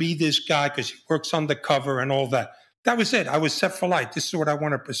want to be this guy because he works undercover and all that. That was it. I was set for life. This is what I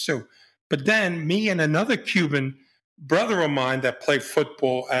want to pursue. But then me and another Cuban brother of mine that played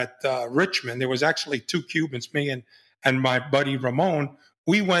football at Richmond, there was actually two Cubans, me and my buddy Ramon,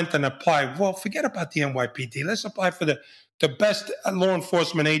 we went and applied. Well, forget about the NYPD. Let's apply for the best law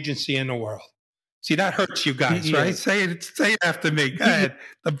enforcement agency in the world. See, that hurts you guys, right? Say it after me. Go ahead.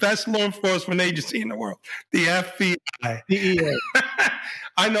 The best law enforcement agency in the world, the FBI. DEA.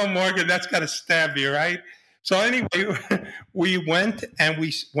 I know, Morgan, that's got to stab you, right? So anyway, we went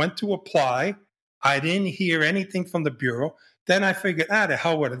to apply. I didn't hear anything from the Bureau. Then I figured, the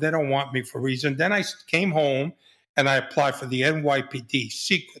hell with it. They don't want me for a reason. Then I came home and I applied for the NYPD,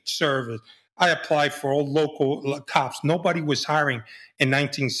 Secret Service. I applied for all local cops. Nobody was hiring in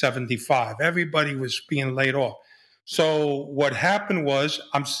 1975. Everybody was being laid off. So what happened was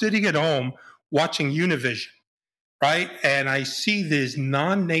I'm sitting at home watching Univision, right? And I see this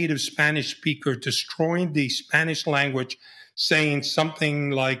non-native Spanish speaker destroying the Spanish language, saying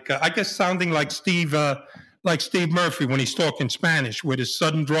something like, I guess sounding like Steve Murphy when he's talking Spanish with his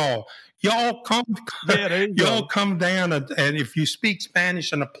sudden drawl. Y'all come down and if you speak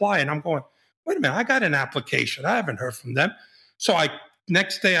Spanish and apply. And I'm going, wait a minute, I got an application. I haven't heard from them. So I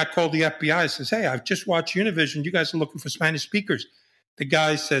next day I called the FBI. I says, hey, I've just watched Univision. You guys are looking for Spanish speakers. The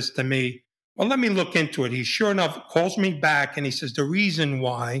guy says to me, well, let me look into it. He sure enough calls me back and he says, the reason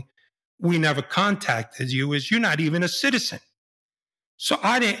why we never contacted you is you're not even a citizen. So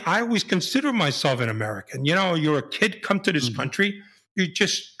I always consider myself an American. You know, you're a kid, come to this country, you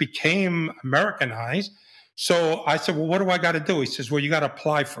just became Americanized. So I said, well, what do I got to do? He says, well, you got to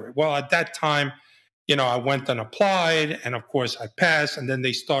apply for it. Well, at that time, you know, I went and applied, and of course I passed, and then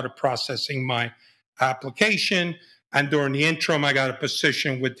they started processing my application. And during the interim, I got a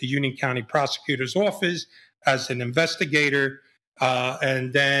position with the Union County Prosecutor's Office as an investigator.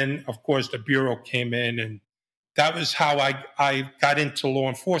 And then, of course, the Bureau came in, and that was how I got into law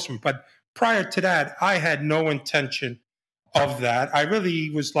enforcement. But prior to that, I had no intention of that. I really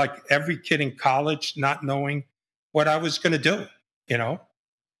was like every kid in college, not knowing what I was going to do, you know?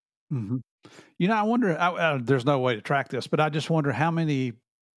 Mm-hmm. You know, I wonder, there's no way to track this, but I just wonder how many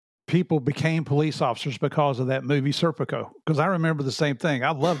people became police officers because of that movie Serpico, because I remember the same thing.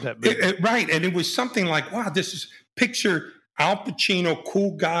 I loved that movie. Right. And it was something like, wow, this is picture Al Pacino,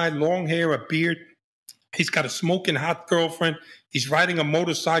 cool guy, long hair, a beard. He's got a smoking hot girlfriend. He's riding a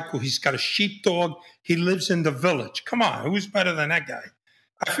motorcycle. He's got a sheepdog. He lives in the village. Come on, who's better than that guy?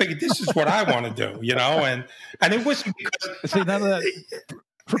 I figured this is what I want to do, you know? And it wasn't because... See, none of that...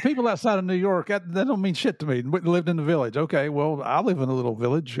 For people outside of New York, that don't mean shit to me. Lived in the village. Okay, well, I live in a little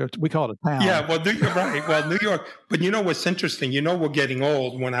village. We call it a town. Yeah, well, you're right. Well, New York. But you know what's interesting? You know we're getting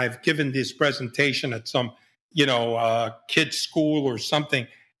old. When I've given this presentation at some, kid's school or something,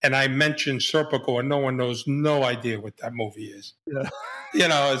 and I mentioned Serpico, and no one knows no idea what that movie is. Yeah. You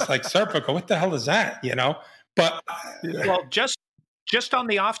know, it's like, Serpico, what the hell is that? You know? But... Well, just on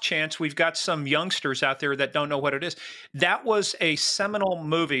the off chance we've got some youngsters out there that don't know what it is, that was a seminal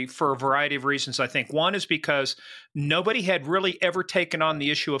movie for a variety of reasons, I think. One is because nobody had really ever taken on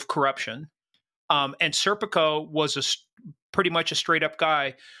the issue of corruption. And Serpico was pretty much a straight-up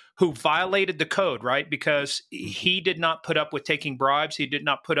guy who violated the code, right? Because he did not put up with taking bribes. He did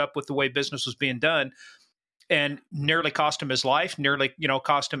not put up with the way business was being done. And nearly cost him his life,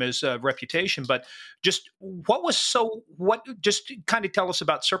 cost him his reputation. But just just kind of tell us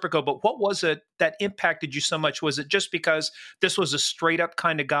about Serpico, but what was it that impacted you so much? Was it just because this was a straight up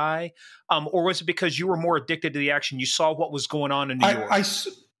kind of guy? Or was it because you were more addicted to the action? You saw what was going on in New York?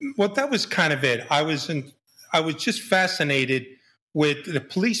 Well, that was kind of it. I was just fascinated with the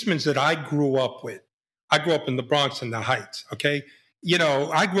policemen that I grew up with. I grew up in the Bronx and the Heights, okay? You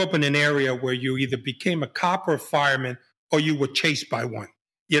know, I grew up in an area where you either became a cop or a fireman or you were chased by one.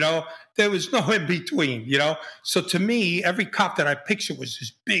 You know, there was no in between, you know. So to me, every cop that I pictured was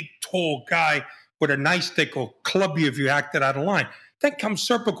this big, tall guy with a nice stick or club you if you acted out of line. Then comes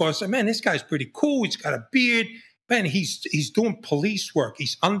Serpico. I said, man, this guy's pretty cool. He's got a beard. Man, he's doing police work.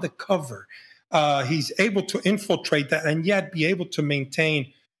 He's undercover. He's able to infiltrate that and yet be able to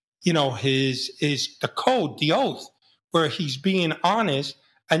maintain, the code, the oath, where he's being honest,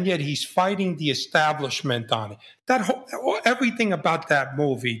 and yet he's fighting the establishment on it. Everything about that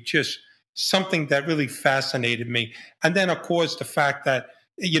movie, just something that really fascinated me. And then, of course, the fact that,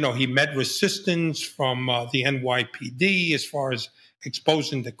 he met resistance from the NYPD as far as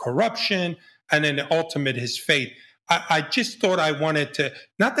exposing the corruption, and then ultimate his fate. I just thought I wanted to,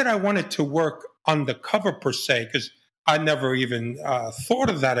 not that I wanted to work undercover per se, because I never even thought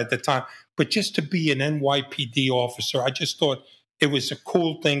of that at the time, but just to be an NYPD officer, I just thought it was a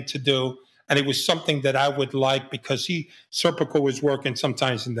cool thing to do. And it was something that I would like because Serpico was working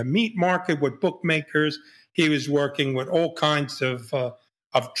sometimes in the meat market with bookmakers. He was working with all kinds of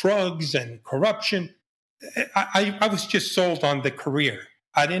drugs and corruption. I was just sold on the career.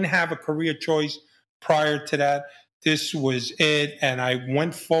 I didn't have a career choice prior to that. This was it. And I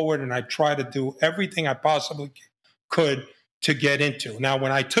went forward and I tried to do everything I possibly could to get into. Now,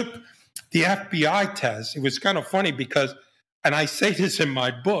 when I took the FBI test, it was kind of funny because, and I say this in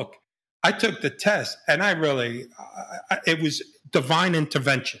my book, I took the test and it was divine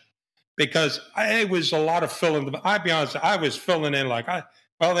intervention because it was a lot of filling. I'll be honest, I was filling in like,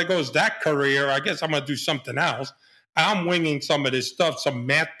 there goes that career. I guess I'm going to do something else. I'm winging some of this stuff, some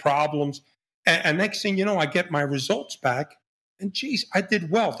math problems. And next thing you know, I get my results back. And geez, I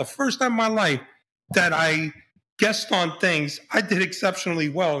did well. The first time in my life that I guessed on things, I did exceptionally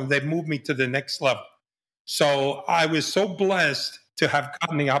well. And they moved me to the next level. So I was so blessed to have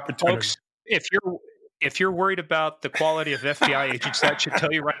gotten the opportunity. Folks, if you're worried about the quality of FBI agents, that should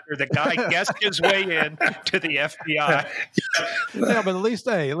tell you right there. The guy guessed his way in to the FBI. Yeah, but at least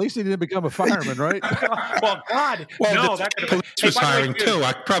he didn't become a fireman, right? Well, God, well, no. The police was hiring too.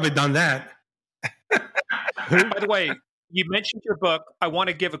 I've probably done that. By the way, you mentioned your book. I want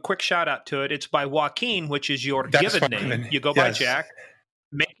to give a quick shout out to it. It's by Joaquin, which is your That's given what name. You go by Jack.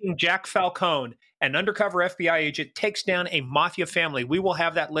 Making Jack Falcone, an undercover FBI agent, takes down a mafia family. We will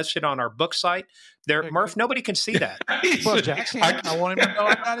have that listed on our book site. There, Murph, nobody can see that. Well, Jackson, I want him to know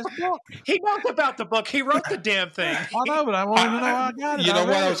I got his book. He knows about the book. He wrote the damn thing. I know, but I want him to know I got it. You know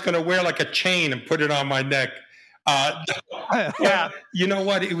what? I was going to wear like a chain and put it on my neck. Yeah. You know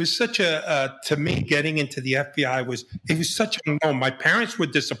what? It was such to me, getting into the FBI it was such a no. My parents were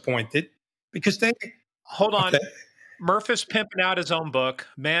disappointed because they. Hold on. Murph is pimping out his own book,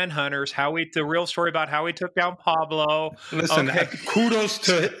 Manhunters, the real story about how he took down Pablo. Listen, kudos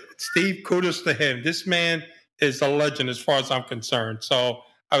to Steve, kudos to him. This man is a legend as far as I'm concerned. So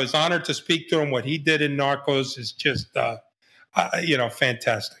I was honored to speak to him. What he did in Narcos is just,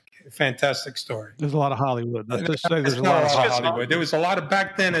 fantastic. Fantastic story. There's a lot of Hollywood. There's a lot of Hollywood. There was a lot of,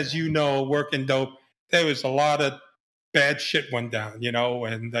 back then, as you know, working dope, there was a lot of bad shit went down,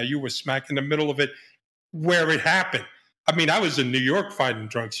 and you were smack in the middle of it. Where it happened. I mean, I was in New York fighting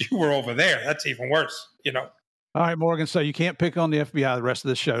drugs. You were over there. That's even worse, All right, Morgan. So you can't pick on the FBI the rest of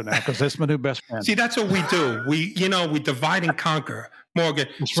the show now because that's my new best friend. See, that's what we do. We divide and conquer, Morgan.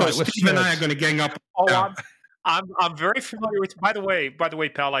 That's so right, Steve and I are going to gang up. Oh, I'm very familiar with. By the way,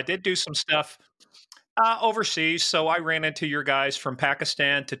 pal, I did do some stuff overseas. So I ran into your guys from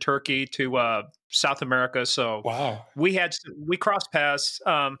Pakistan to Turkey to South America. So wow, we crossed paths.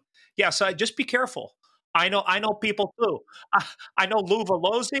 So just be careful. I know people too. I know Lou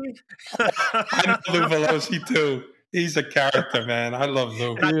Velosi. I know Lou Velosi too. He's a character, man. I love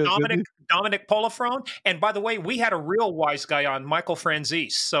Lou. Dominic Polifrone. And by the way, we had a real wise guy on, Michael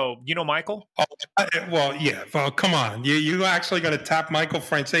Franzese. So you know Michael? Oh, well, yeah. Well, come on. You actually going to tap Michael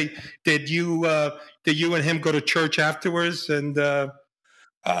Franzese? Did you and him go to church afterwards? And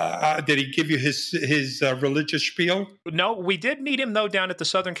did he give you his religious spiel? No, we did meet him though down at the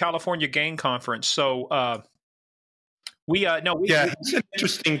Southern California Gang Conference. So he's an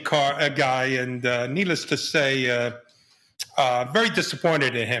interesting guy, and needless to say, very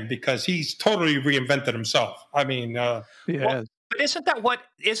disappointed in him because he's totally reinvented himself. I mean, but isn't that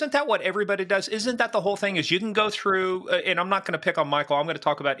what everybody does? Isn't that the whole thing? Is you can go through, and I'm not going to pick on Michael. I'm going to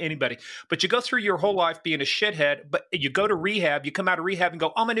talk about anybody. But you go through your whole life being a shithead. But you go to rehab. You come out of rehab and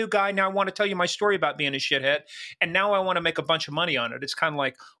go, I'm a new guy now. I want to tell you my story about being a shithead, and now I want to make a bunch of money on it. It's kind of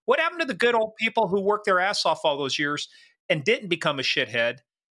like, what happened to the good old people who worked their ass off all those years and didn't become a shithead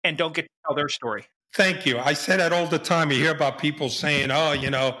and don't get to tell their story? Thank you. I say that all the time. You hear about people saying,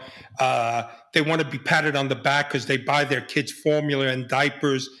 they want to be patted on the back because they buy their kids formula and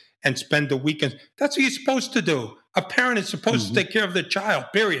diapers and spend the weekend. That's what you're supposed to do. A parent is supposed to take care of their child,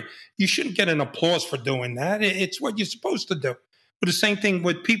 period. You shouldn't get an applause for doing that. It's what you're supposed to do. But the same thing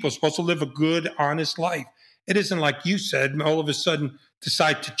with people, supposed to live a good, honest life. It isn't like you said, all of a sudden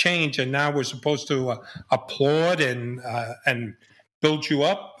decide to change and now we're supposed to applaud and build you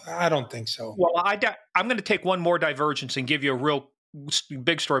up? I don't think so. Well, I'm going to take one more divergence and give you a real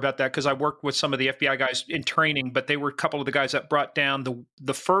big story about that because I worked with some of the FBI guys in training, but they were a couple of the guys that brought down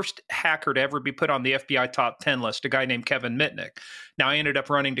the first hacker to ever be put on the FBI top 10 list, a guy named Kevin Mitnick. Now, I ended up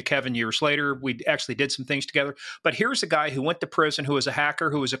running to Kevin years later. We actually did some things together. But here's a guy who went to prison, who was a hacker,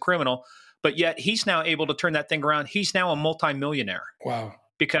 who was a criminal, but yet he's now able to turn that thing around. He's now a multimillionaire. Wow.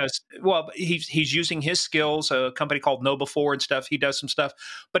 Because, he's using his skills, a company called Know4 and stuff. He does some stuff.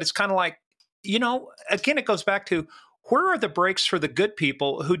 But it's kind of like, again, it goes back to where are the breaks for the good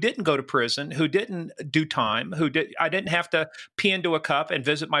people who didn't go to prison, who didn't do time, I didn't have to pee into a cup and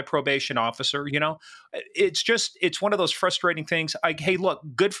visit my probation officer. It's one of those frustrating things. Hey, look,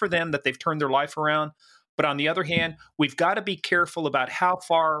 good for them that they've turned their life around. But on the other hand, we've got to be careful about how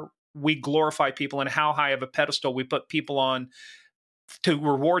far we glorify people and how high of a pedestal we put people on to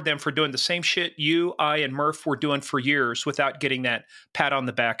reward them for doing the same shit you, I, and Murph were doing for years without getting that pat on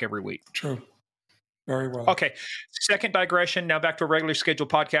the back every week. True. Very well. Okay. Second digression. Now back to a regularly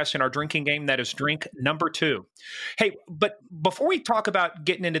scheduled podcast in our drinking game. That is drink number 2. Hey, but before we talk about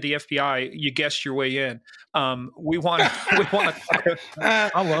getting into the FBI, you guessed your way in. We want to.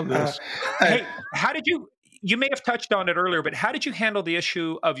 I love this. Hey, how did you may have touched on it earlier, but how did you handle the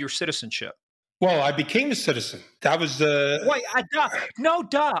issue of your citizenship? Well, I became a citizen. That was the... Wait, duh.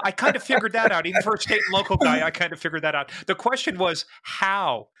 I kind of figured that out. Even for a state and local guy, I kind of figured that out. The question was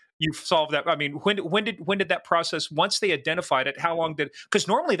how you solved that. I mean, when did that process, once they identified it, how long did... Because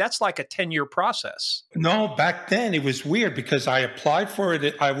normally that's like a 10-year process. No, back then it was weird because I applied for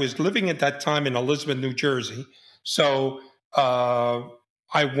it. I was living at that time in Elizabeth, New Jersey. So I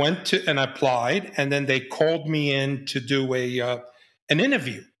went to and applied, and then they called me in to do an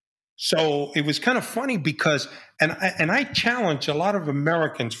interview. So it was kind of funny because, and I challenge a lot of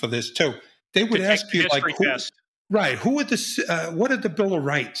Americans for this too. They would ask you like, who are the what are the Bill of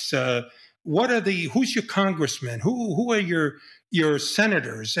Rights? Who's your congressman? Who are your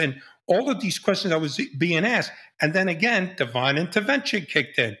senators? And all of these questions I was being asked. And then again, divine intervention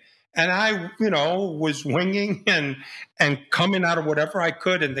kicked in. And I, was winging and coming out of whatever I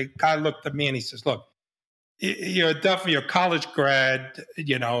could. And the guy looked at me and he says, look, you're definitely a college grad,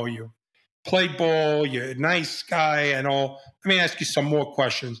 you play ball, you're a nice guy and all. Let me ask you some more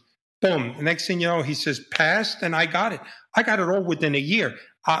questions. Boom. The next thing you know, he says, passed, and I got it. I got it all within a year.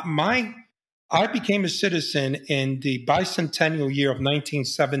 I became a citizen in the bicentennial year of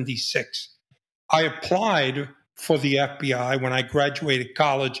 1976. I applied for the FBI when I graduated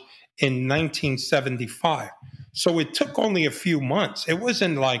college in 1975. So it took only a few months. It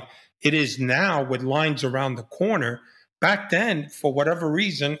wasn't like it is now with lines around the corner. Back then, for whatever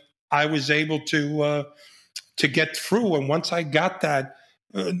reason, I was able to get through. And once I got that,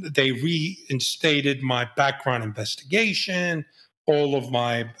 they reinstated my background investigation, all of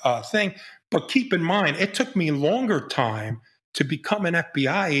my thing. But keep in mind, it took me longer time to become an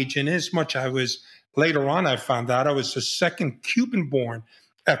FBI agent, as much I was, later on I found out I was the second Cuban-born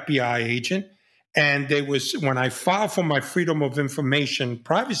FBI agent. And when I filed for my Freedom of Information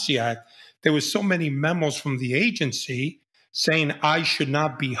Privacy Act, there was so many memos from the agency saying I should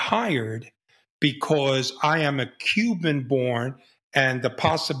not be hired because I am a Cuban-born and the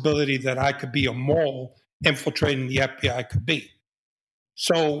possibility that I could be a mole infiltrating the FBI could be.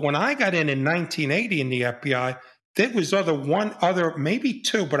 So when I got in 1980 in the FBI, there was maybe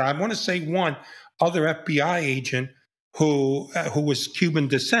two, but I want to say one other FBI agent who was Cuban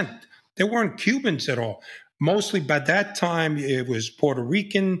descent. They weren't Cubans at all. Mostly by that time, it was Puerto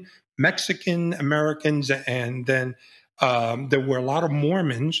Rican, Mexican Americans, and then there were a lot of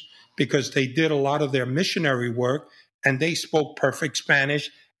Mormons because they did a lot of their missionary work and they spoke perfect Spanish.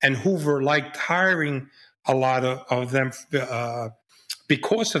 And Hoover liked hiring a lot of them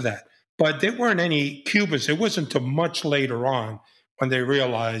because of that. But there weren't any Cubans. It wasn't until much later on when they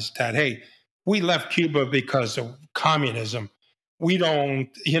realized that, hey, we left Cuba because of communism. We don't,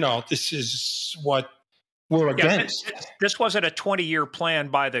 this is what we're against. This wasn't a 20-year plan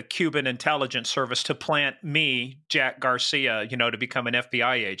by the Cuban intelligence service to plant me, Jack Garcia, to become an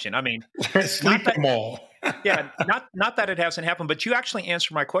FBI agent. I mean, sleep them all. Yeah, not that it hasn't happened, but you actually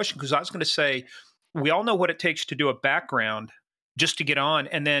answered my question, because I was going to say, we all know what it takes to do a background just to get on,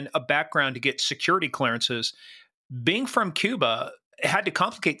 and then a background to get security clearances. Being from Cuba had to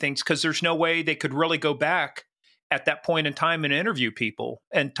complicate things because there's no way they could really go back at that point in time and interview people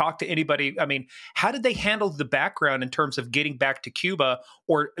and talk to anybody. I mean, how did they handle the background in terms of getting back to Cuba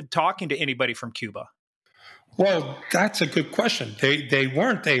or talking to anybody from Cuba? Well, that's a good question. They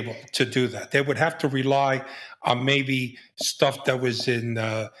weren't able to do that. They would have to rely on maybe stuff that was in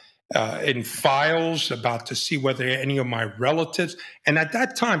files about to see whether any of my relatives. And at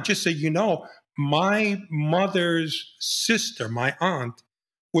that time, just so you know, my mother's sister, my aunt,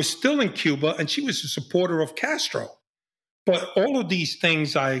 was still in Cuba, and she was a supporter of Castro. But all of these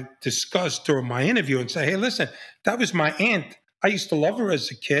things I discussed during my interview and say, hey, listen, that was my aunt. I used to love her as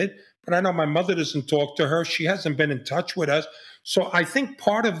a kid, but I know my mother doesn't talk to her. She hasn't been in touch with us. So I think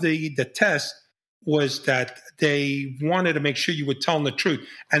part of the test was that they wanted to make sure you were telling the truth.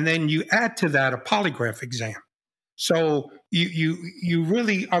 And then you add to that a polygraph exam. So you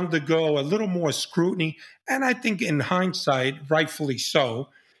really undergo a little more scrutiny. And I think in hindsight, rightfully so.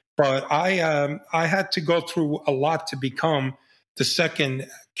 But I had to go through a lot to become the second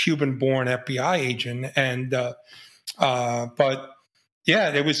Cuban-born FBI agent. And but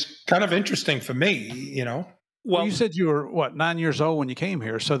yeah, it was kind of interesting for me, Well, you said you were, 9 years old when you came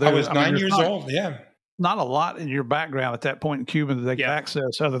here? So I was 9 years old, yeah. Not a lot in your background at that point in Cuba that they could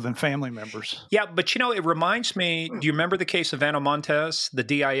access other than family members. Yeah, but it reminds me, do you remember the case of Ana Montes, the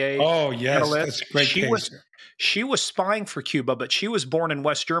DIA? Oh, yes, that's a great case. She was spying for Cuba, but she was born in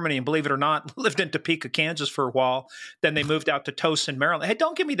West Germany, and believe it or not, lived in Topeka, Kansas for a while. Then they moved out to Towson, Maryland. Hey,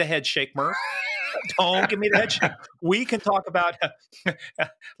 don't give me the head shake, Murph. Don't give me the head shake. We can talk about,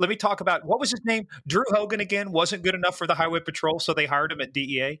 let me talk about, what was his name? Drew Hogan again wasn't good enough for the Highway Patrol, so they hired him at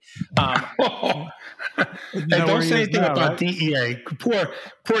DEA. Don't say anything about DEA.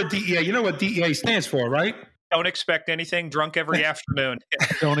 Poor DEA. You know what DEA stands for, right? Don't expect anything. Drunk every afternoon.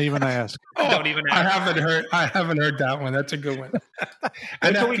 Don't even ask. Don't even ask. I haven't heard that one. That's a good one.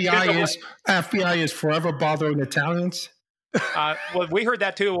 And FBI is forever bothering Italians. Well, we heard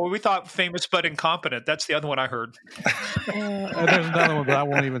that too. Well, we thought famous but incompetent. That's the other one I heard. There's another one, but I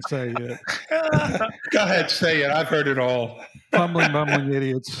won't even say it. Go ahead, say it. I've heard it all. Fumbling, bumbling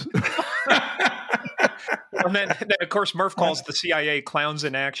idiots. And then, of course, Murph calls the CIA clowns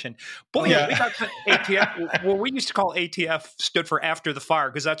in action. Boy, yeah. We got ATF. Well, we used to call ATF stood for after the fire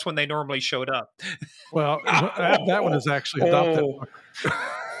because that's when they normally showed up. Well, that one is actually adopted.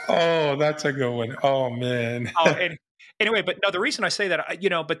 Oh, that's a good one. Oh, man. Anyway, but no, the reason I say that,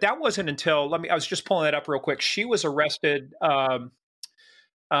 but that wasn't until, I was just pulling that up real quick. She was arrested,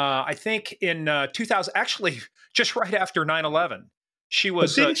 I think in 2000, actually just right after 9/11. She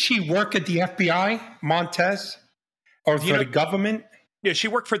was. But didn't she work at the FBI, Montez, or for the government? Yeah, she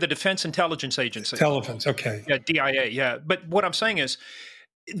worked for the Defense Intelligence Agency. Intelligence, okay. Yeah, DIA. Yeah, but what I'm saying is,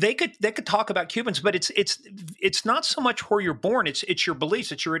 they could talk about Cubans, but it's not so much where you're born. It's your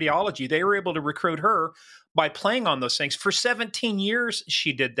beliefs. It's your ideology. They were able to recruit her by playing on those things. For 17 years,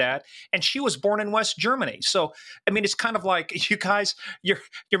 she did that, and she was born in West Germany. So, I mean, it's kind of like, you guys, you're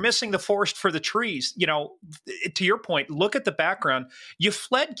missing the forest for the trees. To your point, look at the background. You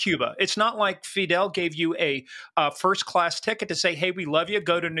fled Cuba. It's not like Fidel gave you a first-class ticket to say, hey, we love you,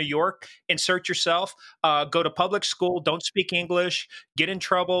 go to New York, insert yourself, go to public school, don't speak English, get in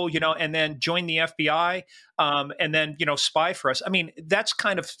trouble, and then join the FBI, and then, spy for us. I mean, that's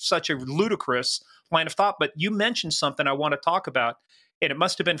kind of such a ludicrous line of thought, but you mentioned something I want to talk about, and it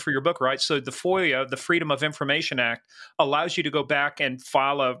must have been for your book, right? So the FOIA, the Freedom of Information Act, allows you to go back and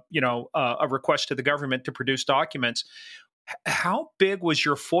file a request to the government to produce documents. How big was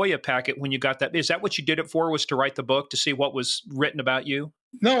your FOIA packet when you got that? Is that what you did it for, was to write the book, to see what was written about you?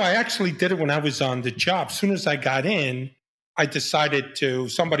 No, I actually did it when I was on the job. As soon as I got in, I decided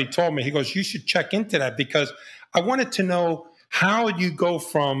somebody told me, he goes, you should check into that, because I wanted to know how you go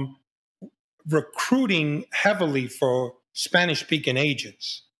from recruiting heavily for Spanish-speaking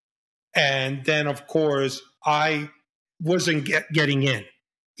agents. And then, of course, I wasn't getting in,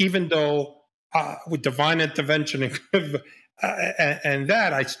 even though with divine intervention and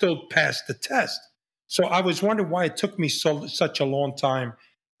that, I still passed the test. So I was wondering why it took me such a long time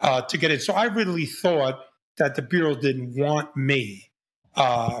to get in. So I really thought that the Bureau didn't want me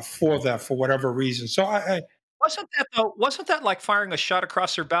for that, for whatever reason. So Wasn't that like firing a shot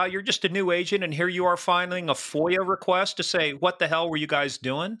across their bow? You're just a new agent, and here you are filing a FOIA request to say, what the hell were you guys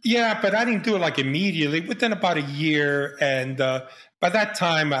doing? Yeah, but I didn't do it like immediately, within about a year. And by that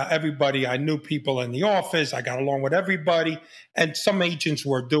time, I knew people in the office. I got along with everybody. And some agents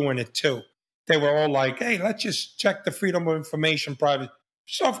were doing it too. They were all like, hey, let's just check the Freedom of Information private.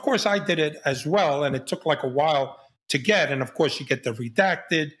 So, of course, I did it as well. And it took like a while to get. And, of course, you get the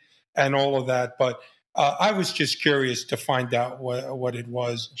redacted and all of that. But I was just curious to find out what it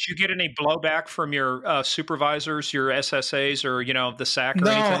was. Did you get any blowback from your supervisors, your SSAs, or the SAC or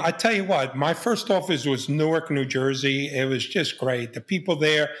anything? No, I tell you what, my first office was Newark, New Jersey. It was just great. The people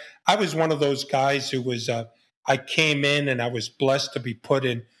there, I was one of those guys who was, I came in and I was blessed to be put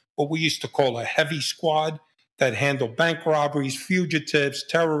in what we used to call a heavy squad that handled bank robberies, fugitives,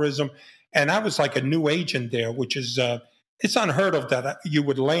 terrorism. And I was like a new agent there, which is... it's unheard of that you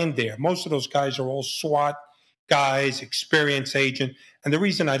would land there. Most of those guys are all SWAT guys, experienced agent. And the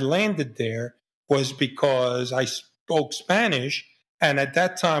reason I landed there was because I spoke Spanish. And at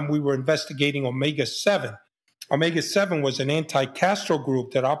that time, we were investigating Omega 7. Omega 7 was an anti-Castro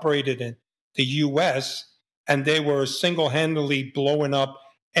group that operated in the U.S., and they were single-handedly blowing up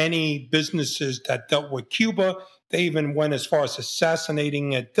any businesses that dealt with Cuba. They even went as far as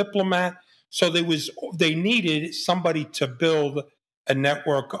assassinating a diplomat. So they needed somebody to build a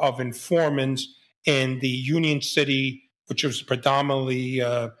network of informants in the Union City, which was predominantly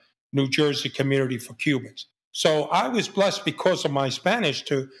New Jersey community for Cubans. So I was blessed because of my Spanish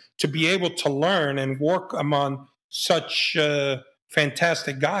to be able to learn and work among such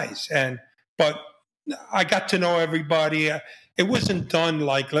fantastic guys. But I got to know everybody. It wasn't done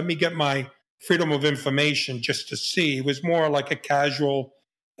like, let me get my Freedom of Information just to see. It was more like a casual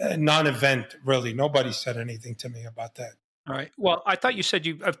non-event, really. Nobody said anything to me about that. All right. Well, I thought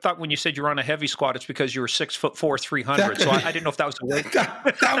when you said you were on a heavy squad, it's because you were 6'4", 300. So I didn't know if that was a way.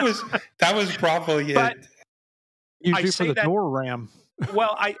 that was probably but it. You do for the door ram.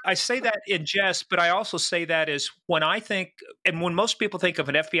 Well, I say that in jest, but I also say that as when I think, and when most people think of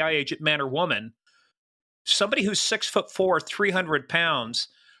an FBI agent, man or woman, somebody who's 6'4", 300 pounds,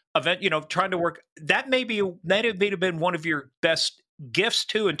 trying to work, that may have been one of your best gifts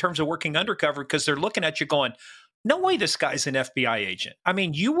too, in terms of working undercover, because they're looking at you going, no way this guy's an FBI agent. I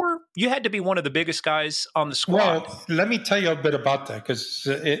mean, you had to be one of the biggest guys on the squad. Well, let me tell you a bit about that, because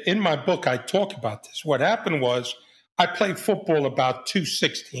in my book, I talk about this. What happened was I played football about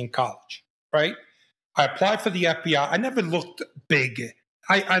 260 in college, right? I applied for the FBI. I never looked big.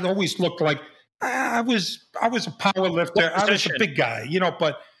 I'd always looked like I was a power lifter. I was a big guy,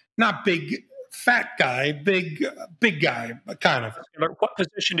 but not big, fat guy, big guy, kind of. What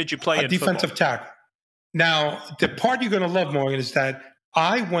position did you play in defensive football? tackle. Now, the part you're going to love, Morgan, is that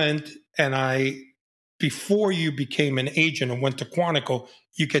I went and before you became an agent and went to Quantico,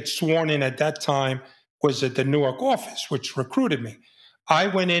 you get sworn in at that time, was at the Newark office, which recruited me. I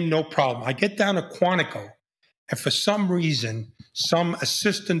went in, no problem. I get down to Quantico, and for some reason, some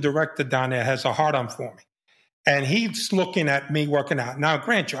assistant director down there has a hard-on for me. And he's looking at me working out. Now,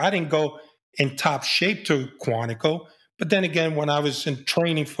 grant you, I didn't go in top shape to Quantico, but then again, when I was in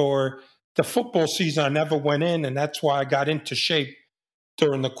training for the football season, I never went in, and that's why I got into shape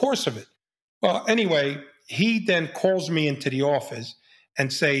during the course of it. Well, anyway, he then calls me into the office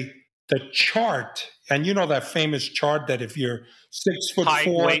and say, the chart, and you know that famous chart that if you're 6'4", height,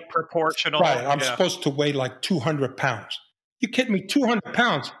 weight proportional, right? I'm supposed to weigh like 200 pounds. You kidding me? 200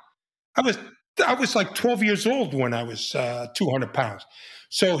 pounds? I was like 12 years old when I was 200 pounds.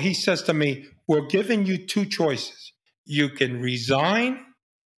 So he says to me, "We're giving you two choices. You can resign,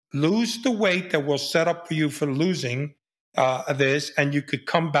 lose the weight that we'll set up for you for losing this, and you could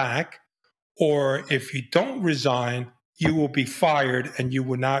come back, or if you don't resign, you will be fired and you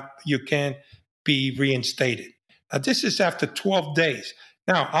can't be reinstated." Now, this is after 12 days.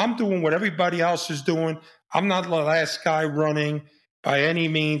 Now, I'm doing what everybody else is doing. I'm not the last guy running by any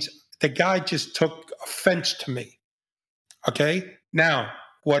means. The guy just took offense to me. Okay? Now,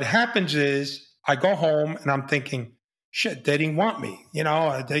 what happens is I go home and I'm thinking, shit, they didn't want me.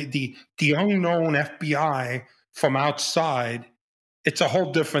 The unknown FBI from outside, it's a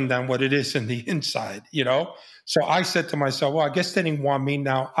whole different than what it is in the inside, So I said to myself, well, I guess they didn't want me.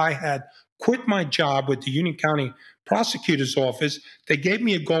 Now, I had quit my job with the Union County Prosecutor's Office. They gave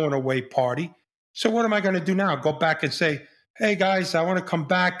me a going away party. So what am I going to do now? Go back and say, hey, guys, I want to come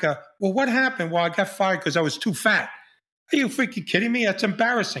back. Well, what happened? Well, I got fired because I was too fat. Are you freaking kidding me? That's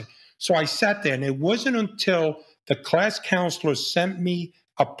embarrassing. So I sat there, and it wasn't until the class counselor sent me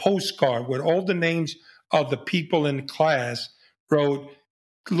a postcard with all the names of the people in the class, wrote,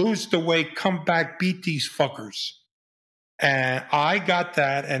 lose the weight, come back, beat these fuckers. And I got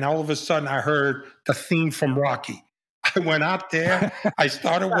that, and all of a sudden I heard the theme from Rocky. I went out there, I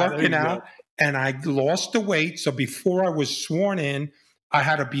started working out, and I lost the weight. So before I was sworn in, I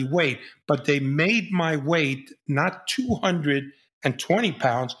had to be weighed. But they made my weight not 220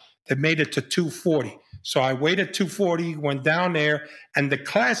 pounds, they made it to 240. So I weighed at 240, went down there, and the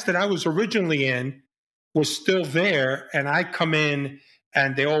class that I was originally in was still there, and I come in,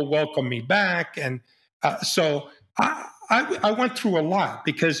 and they all welcome me back. And so I went through a lot,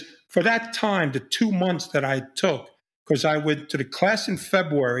 because for that time, the 2 months that I took, because I went to the class in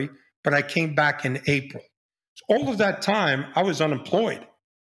February, but I came back in April. So all of that time, I was unemployed.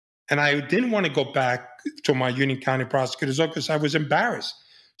 And I didn't want to go back to my Union County Prosecutor's Office because I was embarrassed.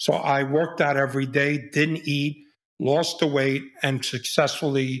 So I worked out every day, didn't eat, lost the weight, and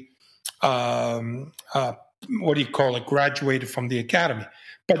successfully, graduated from the academy.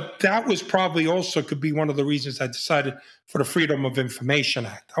 But that was probably also could be one of the reasons I decided for the Freedom of Information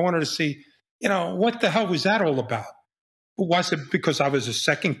Act. I wanted to see, what the hell was that all about? Was it because I was a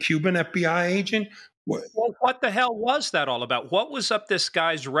second Cuban FBI agent? Well, what the hell was that all about? What was up this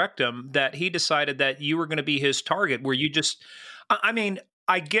guy's rectum that he decided that you were going to be his target? Where you just,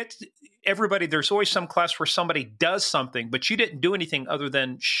 I get everybody, there's always some class where somebody does something, but you didn't do anything other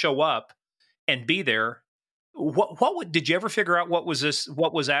than show up and be there. Did you ever figure out what was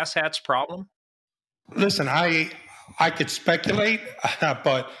Asshat's problem? Listen, I could speculate,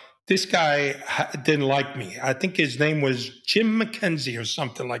 but this guy didn't like me. I think his name was Jim McKenzie or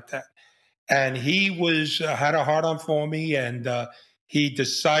something like that. And he had a hard on for me, and he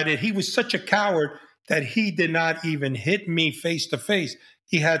decided he was such a coward that he did not even hit me face to face.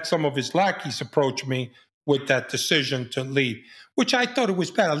 He had some of his lackeys approach me with that decision to leave, which I thought it was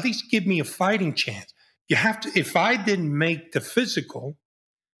bad. At least give me a fighting chance. You have to. If I didn't make the physical,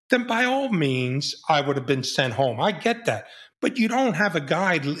 then by all means I would have been sent home. I get that, but you don't have a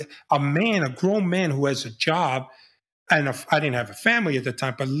grown man who has a job, and I didn't have a family at the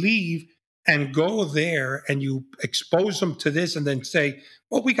time, but leave and go there and you expose them to this and then say,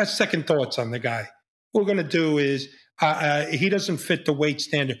 well, we got second thoughts on the guy. What we're going to do is he doesn't fit the weight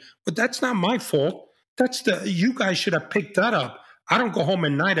standard. But that's not my fault. You guys should have picked that up. I don't go home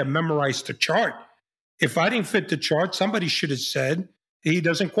at night and memorize the chart. If I didn't fit the chart, somebody should have said, he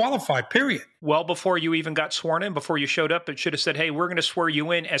doesn't qualify, period. Well, before you even got sworn in, before you showed up, it should have said, hey, we're going to swear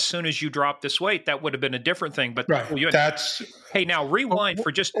you in as soon as you drop this weight. That would have been a different thing. But right. Hey, now rewind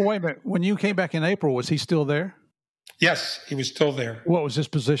for just... Wait a minute. When you came back in April, was he still there? Yes, he was still there. What was his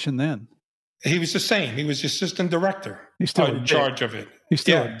position then? He was the same. He was the assistant director. He's still in charge of it. He's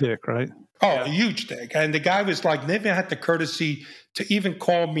still a dick, right? Oh, a huge dick. And the guy was like, never had the courtesy to even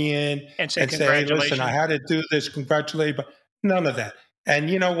call me in and say hey, listen, I had to do this, congratulate, but none of that. And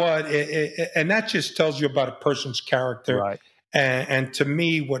you know what? And that just tells you about a person's character. Right. And to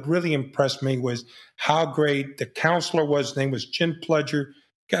me, what really impressed me was how great the counselor was. His name was Jim Pledger.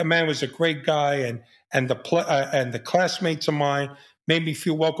 Man was a great guy, and the classmates of mine made me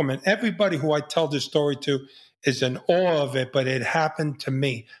feel welcome. And everybody who I tell this story to is in awe of it. But it happened to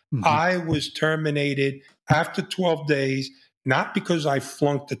me. Mm-hmm. I was terminated after 12 days, not because I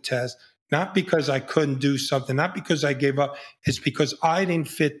flunked the test, not because I couldn't do something, not because I gave up. It's because I didn't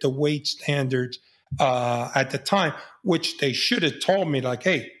fit the weight standards at the time, which they should have told me, like,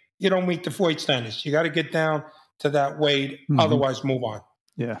 hey, you don't meet the weight standards. You got to get down to that weight. Mm-hmm. Otherwise, move on.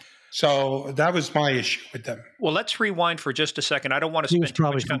 Yeah. So that was my issue with them. Well, let's rewind for just a second. I don't want to spend too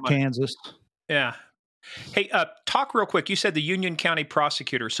much time on Kansas. Yeah. Hey, talk real quick. You said the Union County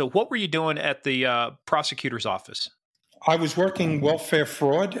prosecutor. So what were you doing at the prosecutor's office? I was working welfare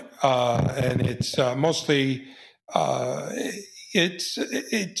fraud, and it's mostly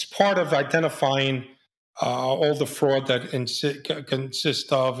it's part of identifying all the fraud that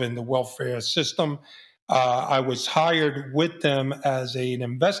consists of in the welfare system. I was hired with them as an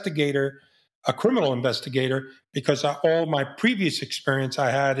investigator, a criminal investigator, because all my previous experience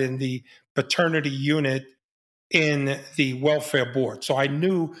I had in the paternity unit in the welfare board. So I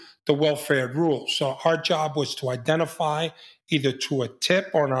knew the welfare rules. So our job was to identify, either to a tip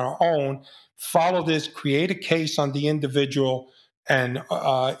or on our own, follow this, create a case on the individual, and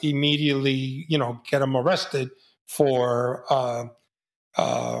immediately, get them arrested for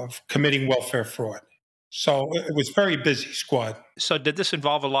committing welfare fraud. So it was very busy squad. So did this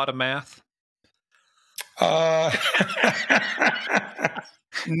involve a lot of math?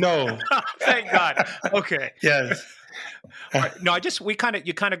 No. Thank God. Okay. Yes. Right. No, you kind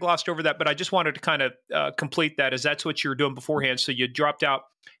of glossed over that, but I just wanted to kind of complete that, as that's what you were doing beforehand. So you dropped out.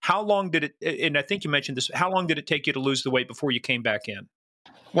 How long did it, and I think you mentioned this, how long did it take you to lose the weight before you came back in?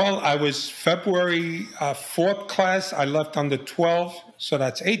 Well, I was February 4th class. I left on the 12th. So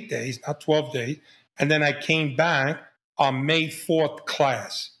that's 8 days, not 12 days. And then I came back on May 4th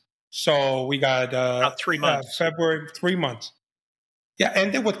class. So we got about 3 months. February, 3 months. Yeah,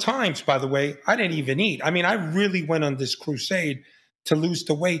 and there were times, by the way, I didn't even eat. I mean, I really went on this crusade to lose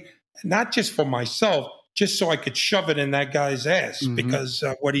the weight, not just for myself, just so I could shove it in that guy's ass, mm-hmm. because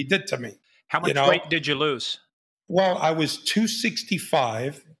what he did to me. How much weight did you lose? Well, I was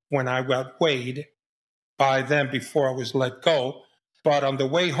 265 when I got weighed by them before I was let go. But on the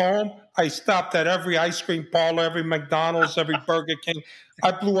way home, I stopped at every ice cream parlor, every McDonald's, every Burger King.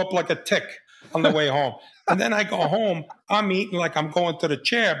 I blew up like a tick on the way home. And then I go home, I'm eating like I'm going to the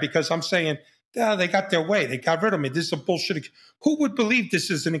chair because I'm saying, they got their way. They got rid of me. This is a bullshit. Who would believe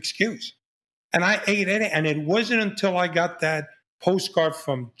this is an excuse? And I ate it. And it wasn't until I got that postcard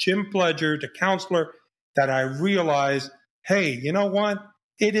from Jim Pledger, the counselor, that I realized, hey, you know what?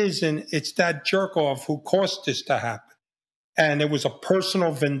 It's that jerk off who caused this to happen. And it was a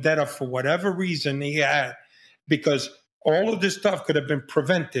personal vendetta for whatever reason he had, because all of this stuff could have been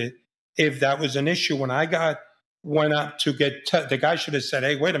prevented if that was an issue. When I went up to get the guy should have said,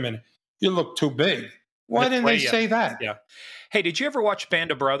 hey, wait a minute, you look too big. Why didn't they say that? Yeah. Hey, did you ever watch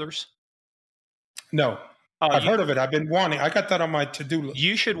Band of Brothers? No. I've heard of it. I've been wanting. I got that on my to-do list.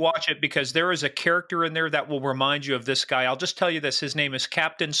 You should watch it, because there is a character in there that will remind you of this guy. I'll just tell you this. His name is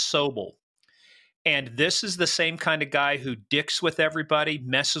Captain Sobel. And this is the same kind of guy who dicks with everybody,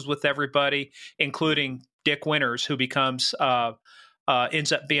 messes with everybody, including Dick Winters, who becomes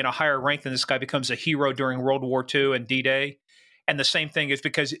ends up being a higher rank than this guy, becomes a hero during World War II and D-Day. And the same thing is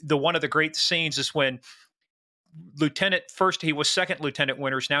because one of the great scenes is when he was second Lieutenant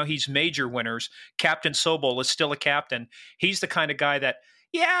Winters, now he's Major Winters. Captain Sobel is still a captain. He's the kind of guy that,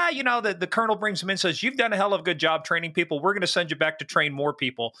 the colonel brings him in and says, you've done a hell of a good job training people. We're going to send you back to train more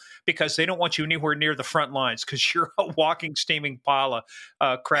people, because they don't want you anywhere near the front lines, because you're a walking, steaming pile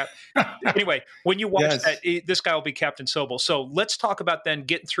of crap. Anyway, when you watch that, this guy will be Captain Sobel. So let's talk about then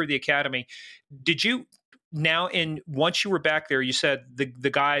getting through the academy. Did you once you were back there, you said the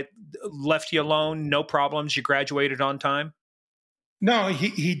guy left you alone, no problems, you graduated on time? No,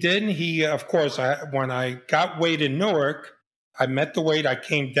 he didn't. He, of course, when I got weighed in Newark, I met the weight. I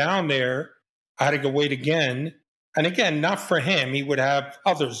came down there. I had to go wait again. And again, not for him. He would have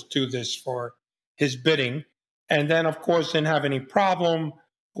others do this for his bidding. And then, of course, didn't have any problem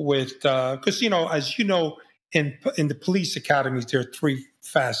with, because, as you know, in the police academies, there are three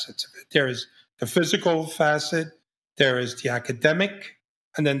facets of it. There is the physical facet, there is the academic,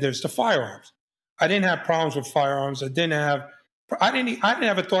 and then there's the firearms. I didn't have problems with firearms. I didn't ever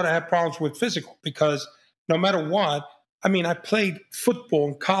thought I had problems with physical, because no matter what, I mean, I played football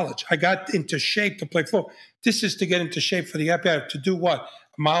in college. I got into shape to play football. This is to get into shape for the FBI. To do what?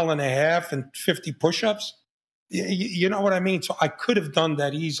 1.5 miles and 50 push-ups? You know what I mean? So I could have done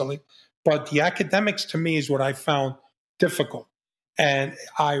that easily. But the academics, to me, is what I found difficult. And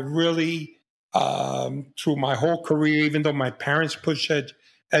I really, through my whole career, even though my parents pushed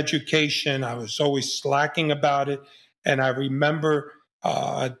education, I was always slacking about it. And I remember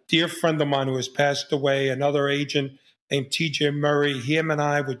a dear friend of mine who has passed away, another agent named TJ Murray. Him and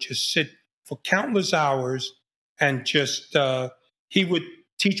I would just sit for countless hours and just, he would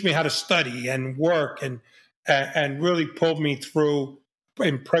teach me how to study and work and really pulled me through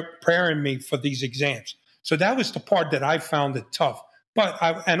in preparing me for these exams. So that was the part that I found it tough.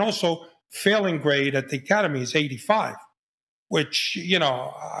 And also failing grade at the academy is 85, which, a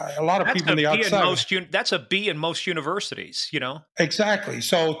lot of That's people on the outside. That's a B in most universities, Exactly.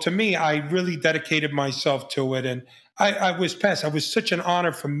 So to me, I really dedicated myself to it. And I was passed. It was such an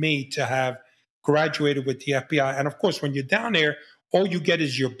honor for me to have graduated with the FBI. And of course, when you're down there, all you get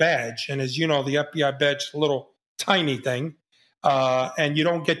is your badge. And as you know, the FBI badge is a little tiny thing. And you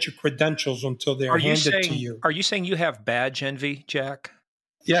don't get your credentials until they're handed to you. Are you saying you have badge envy, Jack?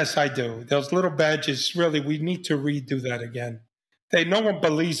 Yes, I do. Those little badges, really, we need to redo that again. No one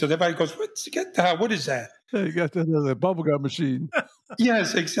believes it. Everybody goes, what is that? Yeah, you got the bubblegum machine.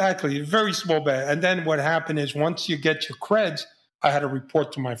 Yes, exactly. A very small badge. And then what happened is once you get your creds, I had to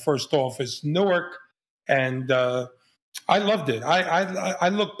report to my first office, Newark, and I loved it. I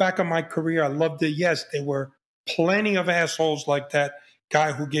look back on my career. I loved it. Yes, there were plenty of assholes like that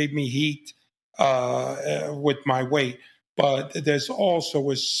guy who gave me heat with my weight. But there's also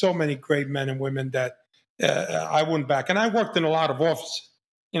was so many great men and women that I went back. And I worked in a lot of offices.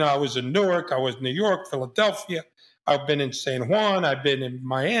 I was in Newark. I was in New York, Philadelphia. I've been in San Juan. I've been in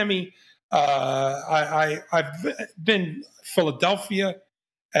Miami. I've been Philadelphia.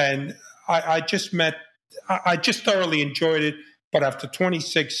 And I just thoroughly enjoyed it. But after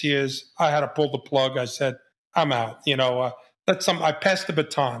 26 years, I had to pull the plug. I said, I'm out. I passed the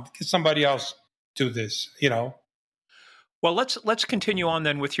baton. Let somebody else do this. Well, let's continue on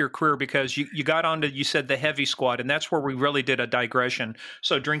then with your career, because you got onto, you said, the heavy squad, and that's where we really did a digression.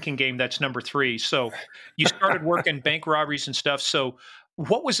 So drinking game, that's number 3. So you started working bank robberies and stuff. So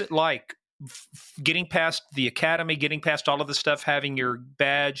what was it like getting past the academy, getting past all of the stuff, having your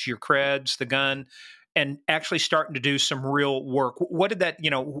badge, your creds, the gun, and actually starting to do some real work? What did that,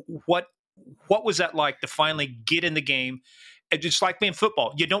 what was that like to finally get in the game? It's like being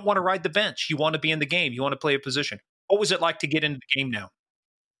football. You don't want to ride the bench. You want to be in the game. You want to play a position. What was it like to get into the game now?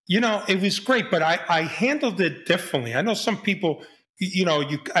 It was great, but I handled it differently. I know some people,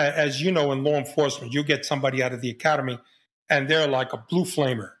 as you know, in law enforcement, you get somebody out of the academy and they're like a blue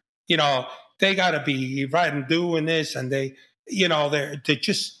flamer. They got to be right and doing this, and they're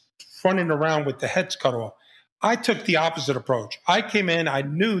just running around with the heads cut off. I took the opposite approach. I came in, I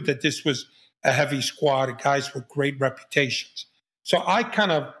knew that this was a heavy squad of guys with great reputations. So I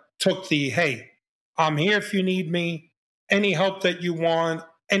kind of took hey, I'm here if you need me. Any help that you want,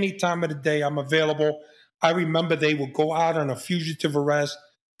 any time of the day, I'm available. I remember they would go out on a fugitive arrest.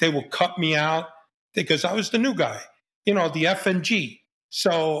 They would cut me out because I was the new guy, the FNG.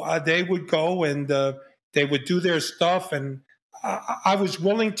 So they would go and they would do their stuff. And I was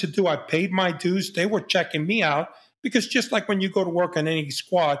willing to I paid my dues. They were checking me out because just like when you go to work on any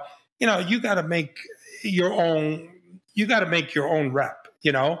squad, you got to make your own rep,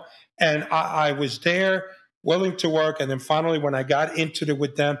 And I was there, willing to work. And then finally, when I got into it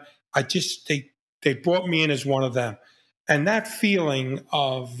with them, they brought me in as one of them. And that feeling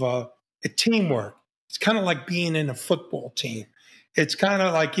of a teamwork, it's kind of like being in a football team. It's kind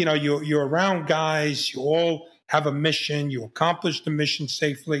of like, you're around guys, you all have a mission, you accomplish the mission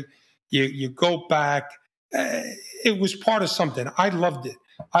safely, you go back. It was part of something. I loved it.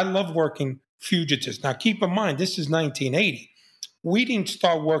 I love working fugitives. Now, keep in mind, this is 1980. We didn't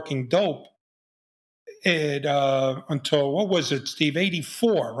start working dope until, what was it, Steve?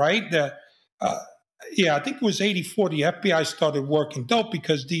 84, right? I think it was 84. The FBI started working dope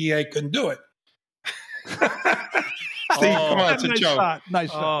because DEA couldn't do it. Steve, come on, it's a joke.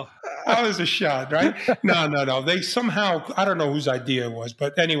 Nice shot. That was a shot, right? No. They somehow, I don't know whose idea it was,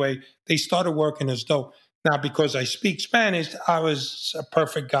 but anyway, they started working as dope. Now, because I speak Spanish, I was a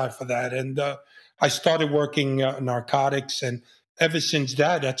perfect guy for that. And I started working narcotics. And ever since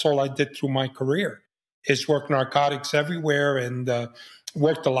that, that's all I did through my career is work narcotics everywhere, and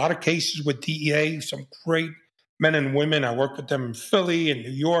worked a lot of cases with DEA, some great men and women. I worked with them in Philly and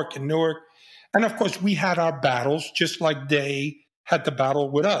New York and Newark. And of course, we had our battles just like they had the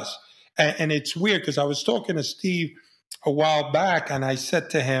battle with us. And it's weird because I was talking to Steve a while back, and I said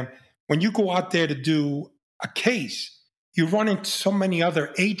to him, when you go out there to do a case, you run into so many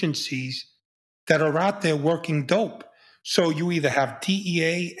other agencies that are out there working dope. So you either have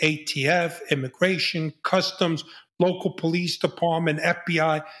DEA, ATF, immigration, customs, local police department,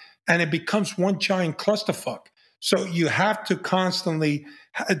 FBI, and it becomes one giant clusterfuck. So you have to constantly,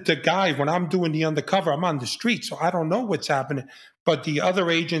 the guy, when I'm doing the undercover, I'm on the street, so I don't know what's happening. But the other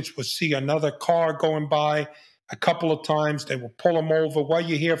agents will see another car going by a couple of times. They will pull them over. What are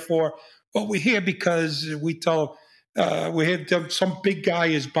you here for? Well, we're here because we're here. Some big guy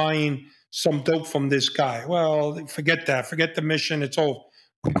is buying some dope from this guy. Well, forget that. Forget the mission. It's over.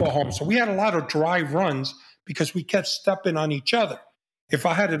 We go home. So we had a lot of dry runs because we kept stepping on each other. If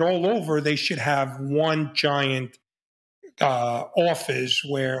I had it all over, they should have one giant office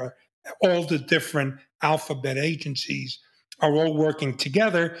where all the different alphabet agencies are all working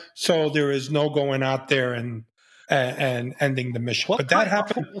together. So there is no going out there and ending the mission. But that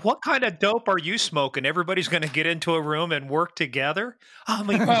happened. What kind of dope are you smoking? Everybody's going to get into a room and work together? I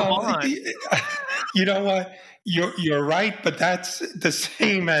mean, come on. You know what? You're right, but that's the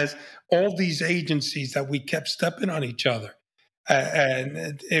same as all these agencies that we kept stepping on each other.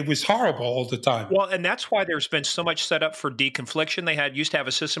 And it was horrible all the time. Well, and that's why there's been so much set up for deconfliction. They used to have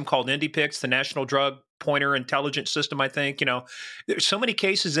a system called IndyPix, the National Drug Pointer Intelligence System, I think. There's so many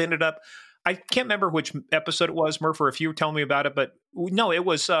cases ended up. I can't remember which episode it was, Murph, or if you were telling me about it, but no, it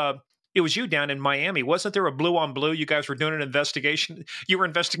was you down in Miami. Wasn't there a blue on blue? You guys were doing an investigation. You were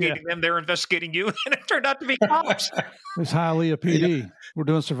investigating them. They were investigating you, and it turned out to be cops. It's Hialeah PD. Yeah. We're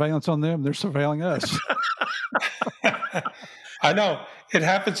doing surveillance on them. They're surveilling us. I know. It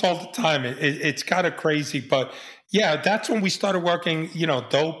happens all the time. It's kind of crazy. But yeah, that's when we started working,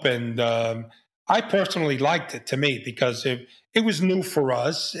 dope. And I personally liked it, to me, because it was new for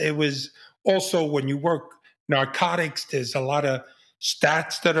us. It was also, when you work narcotics, there's a lot of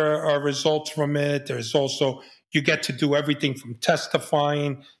stats that are results from it. There's also, you get to do everything from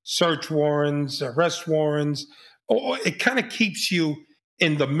testifying, search warrants, arrest warrants. It kind of keeps you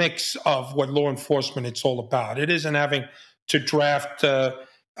in the mix of what law enforcement it's all about. It isn't having to draft a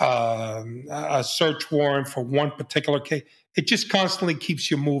search warrant for one particular case. It just constantly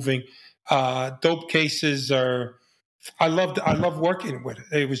keeps you moving. Dope cases are, I love working with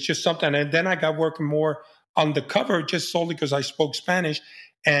it. It was just something. And then I got working more undercover just solely because I spoke Spanish.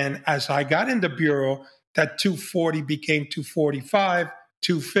 And as I got in the bureau, that 240 became 245,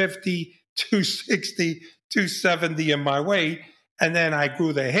 250, 260, 270 in my weight. And then I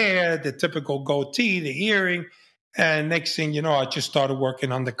grew the hair, the typical goatee, the earring. And next thing you know, I just started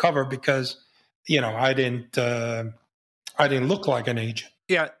working undercover because, I didn't look like an agent.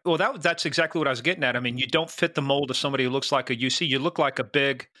 Yeah, well, that's exactly what I was getting at. I mean, you don't fit the mold of somebody who looks like a UC. You look like a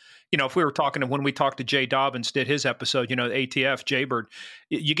big, if we were talking, when we talked to Jay Dobbins, did his episode, ATF, Jaybird,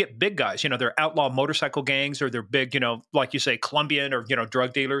 you get big guys, they're outlaw motorcycle gangs, or they're big, like you say, Colombian or,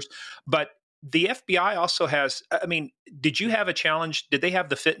 drug dealers. But the FBI also has, did you have a challenge? Did they have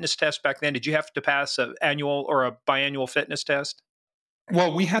the fitness test back then? Did you have to pass an annual or a biannual fitness test?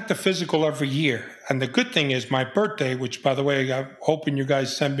 Well, we had the physical every year. And the good thing is my birthday, which, by the way, I'm hoping you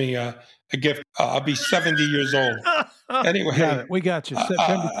guys send me a gift. I'll be 70 years old. Anyway. We got you. We're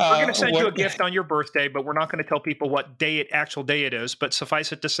going to send you a gift on your birthday, but we're not going to tell people what actual day it is. But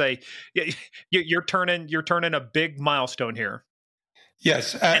suffice it to say, you're turning a big milestone here.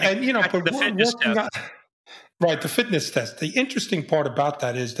 Yes. And but the fitness test. Right, the fitness test. The interesting part about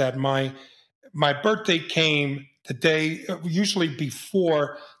that is that my birthday came the day, usually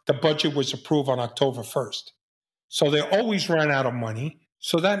before the budget was approved on October 1st. So they always ran out of money.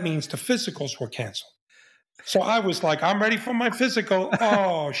 So that means the physicals were canceled. So I was like, I'm ready for my physical.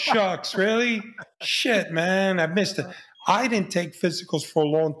 Oh, shucks, really? Shit, man, I missed it. I didn't take physicals for a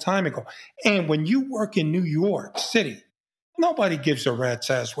long time ago. And when you work in New York City, nobody gives a rat's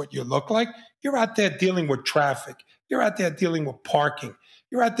ass what you look like. You're out there dealing with traffic. You're out there dealing with parking.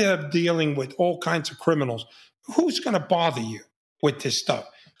 You're out there dealing with all kinds of criminals. Who's going to bother you with this stuff?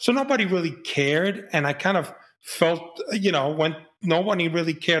 So nobody really cared. And I kind of felt, when nobody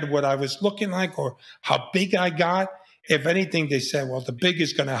really cared what I was looking like or how big I got. If anything, they said, well, the big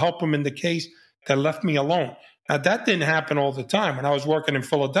is going to help them in the case. They left me alone. Now, that didn't happen all the time. When I was working in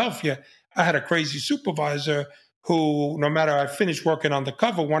Philadelphia, I had a crazy supervisor who, no matter I finished working on the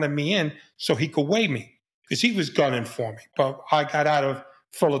cover, wanted me in so he could weigh me because he was gunning for me. But I got out of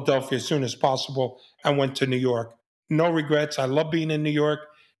Philadelphia as soon as possible and went to New York. No regrets. I love being in New York.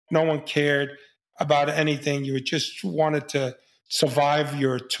 No one cared about anything. You just wanted to survive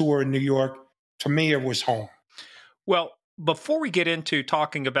your tour in New York. To me, it was home. Well, before we get into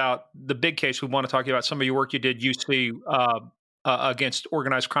talking about the big case, we want to talk about some of your work you did UC against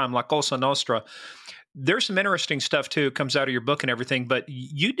organized crime, La Cosa Nostra. There's some interesting stuff too, comes out of your book and everything, but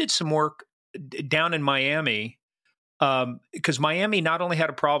you did some work down in Miami because Miami not only had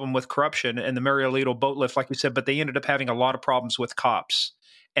a problem with corruption and the Mariolito boat lift, like you said, but they ended up having a lot of problems with cops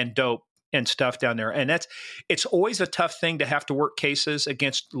and dope and stuff down there. And it's always a tough thing to have to work cases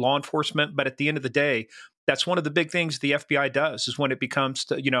against law enforcement. But at the end of the day, that's one of the big things the FBI does is when it becomes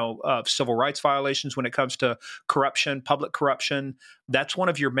to, civil rights violations, when it comes to corruption, public corruption, that's one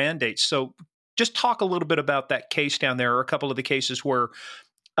of your mandates. So just talk a little bit about that case down there, or a couple of the cases where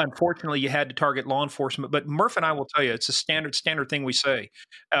unfortunately you had to target law enforcement. But Murph and I will tell you, it's a standard thing we say.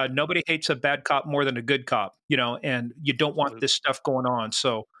 Nobody hates a bad cop more than a good cop, and you don't want this stuff going on.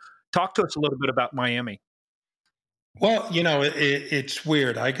 So talk to us a little bit about Miami. Well, it's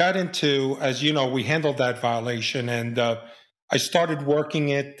weird. I got into, as you know, we handled that violation, and I started working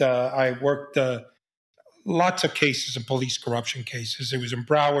it. I worked lots of cases of police corruption cases. It was in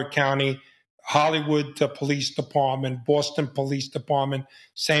Broward County, Hollywood Police Department, Boston Police Department,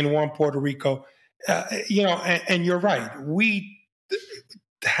 San Juan, Puerto Rico. And you're right.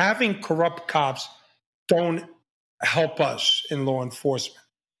 Having corrupt cops don't help us in law enforcement.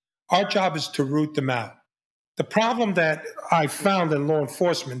 Our job is to root them out. The problem that I found in law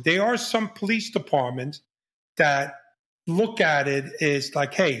enforcement, there are some police departments that look at it as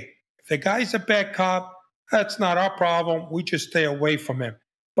like, hey, if the guy's a bad cop, that's not our problem. We just stay away from him.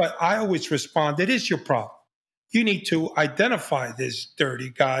 But I always respond, it is your problem. You need to identify this dirty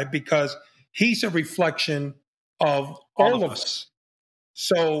guy because he's a reflection of all of us.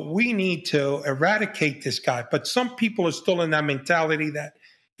 So we need to eradicate this guy. But some people are still in that mentality that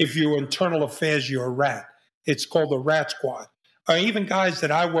if you're internal affairs, you're a rat. It's called the rat squad. Or even guys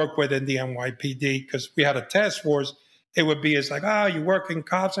that I work with in the NYPD, because we had a task force, it would be as like, you work in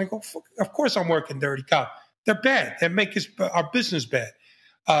cops? I go, of course I'm working dirty cop. They're bad. They make our business bad.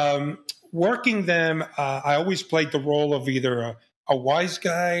 Working them, I always played the role of either a wise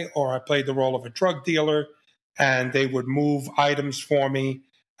guy or I played the role of a drug dealer, and they would move items for me.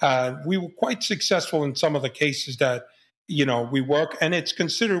 We were quite successful in some of the cases that, we work, and it's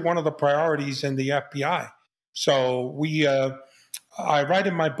considered one of the priorities in the FBI. So I write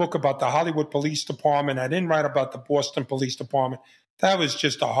in my book about the Hollywood Police Department. I didn't write about the Boston Police Department. That was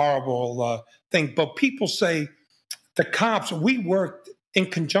just a horrible thing. But people say the cops, we worked in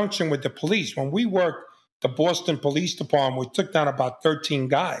conjunction with the police. When we worked the Boston Police Department, we took down about 13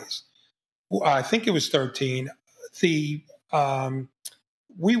 guys. I think it was 13. We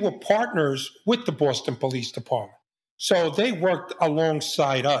were partners with the Boston Police Department. So they worked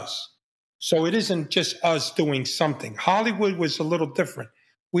alongside us. So it isn't just us doing something. Hollywood was a little different.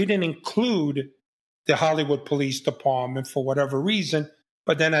 We didn't include the Hollywood Police Department for whatever reason,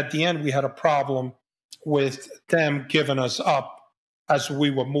 but then at the end we had a problem with them giving us up as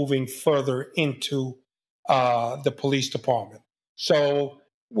we were moving further into the police department. So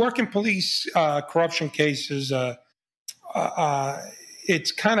working police corruption cases,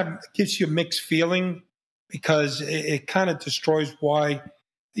 it's kind of gives you a mixed feeling because it kind of destroys why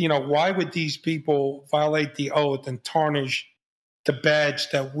would these people violate the oath and tarnish the badge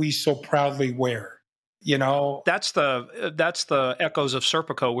that we so proudly wear? That's the echoes of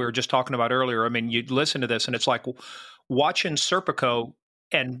Serpico we were just talking about earlier. I mean, you listen to this and it's like watching Serpico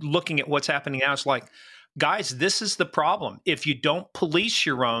and looking at what's happening now. It's like, guys, this is the problem. If you don't police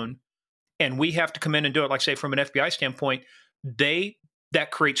your own, and we have to come in and do it, like say from an FBI standpoint,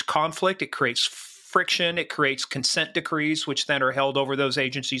 that creates conflict. It creates friction. It creates consent decrees, which then are held over those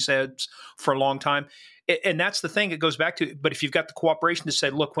agencies' heads for a long time. And that's the thing it goes back to. But if you've got the cooperation to say,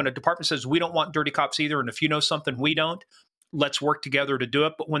 look, when a department says we don't want dirty cops either, and if you know something we don't, let's work together to do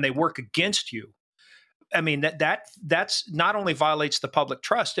it. But when they work against you, I mean, that's not only violates the public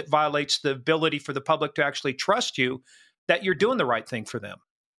trust, it violates the ability for the public to actually trust you that you're doing the right thing for them.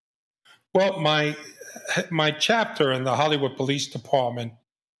 Well, my chapter in the Hollywood Police Department,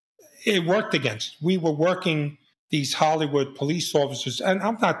 it worked against. We were working these Hollywood police officers, and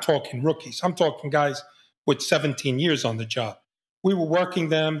I'm not talking rookies. I'm talking guys with 17 years on the job. We were working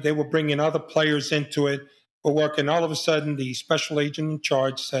them. They were bringing other players into it. We're working. All of a sudden, the special agent in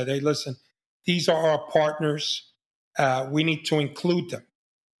charge said, hey, listen, these are our partners. We need to include them.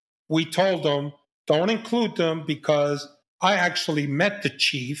 we told them, don't include them because I actually met the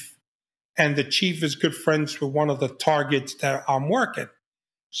chief, and the chief is good friends with one of the targets that I'm working.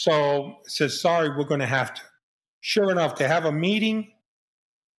 So says, sorry, we're going to have to. Sure enough, they have a meeting.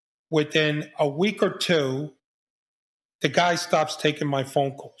 Within a week or two, the guy stops taking my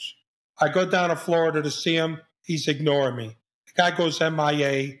phone calls. I go down to Florida to see him. He's ignoring me. The guy goes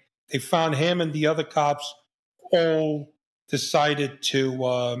MIA. They found him and the other cops all decided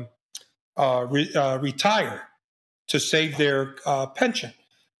to retire to save their pension.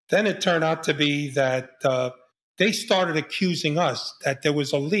 Then it turned out to be that they started accusing us that there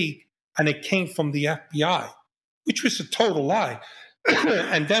was a leak and it came from the FBI, which was a total lie.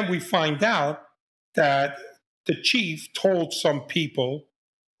 And then we find out that the chief told some people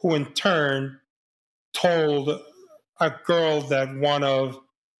who in turn told a girl that one of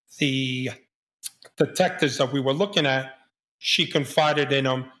the detectives that we were looking at, she confided in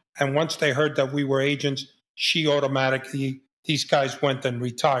him. And once they heard that we were agents, she automatically, these guys went and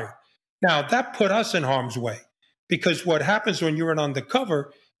retired. Now, that put us in harm's way because what happens when you're an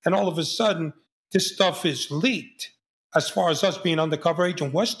undercover and all of a sudden this stuff is leaked, as far as us being undercover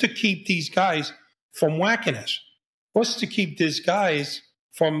agent, was to keep these guys from whacking us, was to keep these guys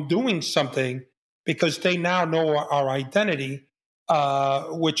from doing something because they now know our identity,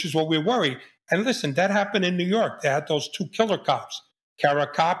 which is what we're worried. And listen, that happened in New York. They had those two killer cops,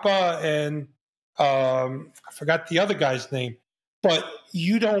 Caracappa and I forgot the other guy's name. But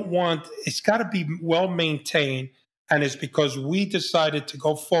you don't want, it's got to be well maintained. And it's because we decided to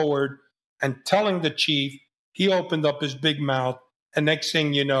go forward and telling the chief, he opened up his big mouth. And next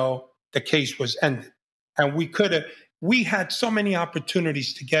thing you know, the case was ended. And we had so many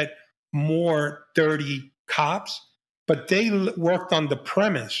opportunities to get more dirty cops, but they worked on the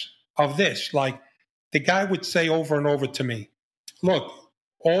premise of this. Like the guy would say over and over to me, look,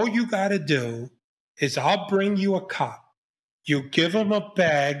 all you got to do is I'll bring you a cop. You give him a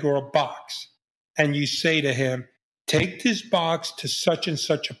bag or a box, and you say to him, take this box to such and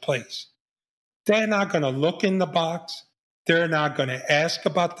such a place. They're not going to look in the box. They're not going to ask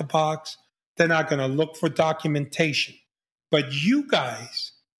about the box. They're not going to look for documentation. But you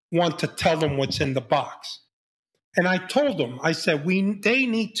guys want to tell them what's in the box. And I told them, I said, they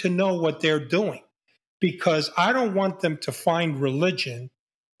need to know what they're doing because I don't want them to find religion,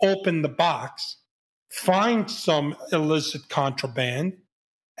 open the box, find some illicit contraband,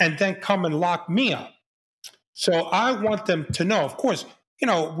 and then come and lock me up. So I want them to know, of course,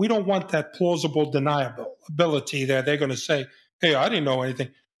 we don't want that plausible deniability there. They're going to say, hey, I didn't know anything.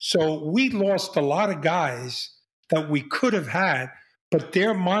 So we lost a lot of guys that we could have had, but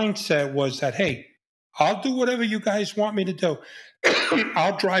their mindset was that, hey, I'll do whatever you guys want me to do.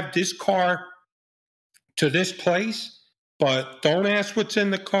 I'll drive this car to this place, but don't ask what's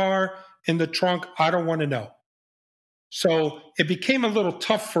in the car, in the trunk. I don't want to know. So it became a little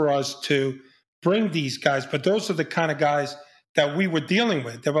tough for us to bring these guys, but those are the kind of guys that we were dealing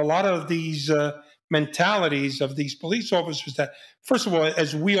with. There were a lot of these mentalities of these police officers that, first of all,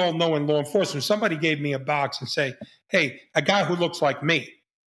 as we all know in law enforcement, somebody gave me a box and say, hey, a guy who looks like me,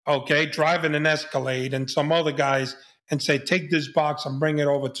 okay, driving an Escalade, and some other guys, and say, take this box and bring it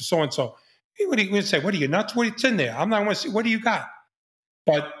over to so-and-so. He would say, what are you, nuts? What's in there? I'm not going to see, what do you got?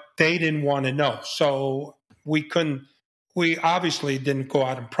 But they didn't want to know. So we obviously didn't go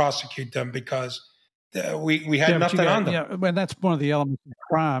out and prosecute them because we had nothing on them. Yeah, and that's one of the elements of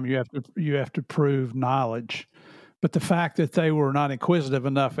crime. You have to prove knowledge. But the fact that they were not inquisitive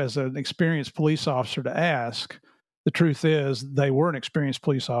enough as an experienced police officer to ask, the truth is they were an experienced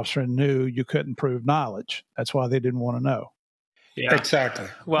police officer and knew you couldn't prove knowledge. That's why they didn't want to know. Yeah, exactly.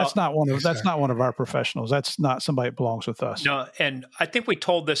 Well, that's not one of our professionals. That's not somebody that belongs with us. No, and I think we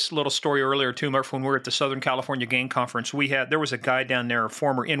told this little story earlier too, Murph, when we were at the Southern California Gang Conference. There was a guy down there, a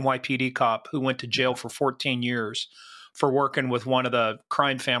former NYPD cop, who went to jail for 14 years for working with one of the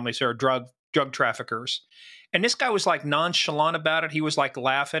crime families or drug traffickers. And this guy was like nonchalant about it. He was like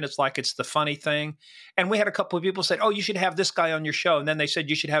laughing. It's like it's the funny thing. And we had a couple of people say, oh, you should have this guy on your show. And then they said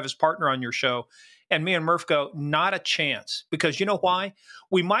you should have his partner on your show. And me and Murph go, not a chance. Because you know why?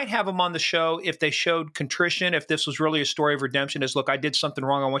 We might have him on the show if they showed contrition, if this was really a story of redemption, is, look, I did something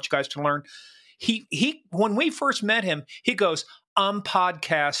wrong. I want you guys to learn. He when we first met him, he goes, I'm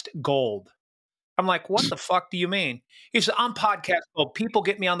podcast gold. I'm like, what the fuck do you mean? He said, I'm podcast gold. People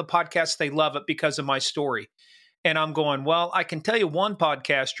get me on the podcast. They love it because of my story. And I'm going, well, I can tell you one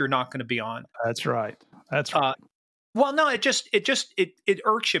podcast you're not going to be on. That's right. That's right. Well, no, it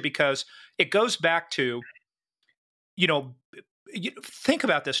irks you because it goes back to, think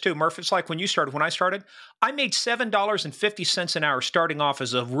about this too, Murph. It's like when I started, I made $7.50 an hour starting off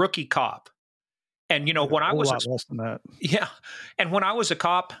as a rookie cop. And, when I was less than that. Yeah. And when I was a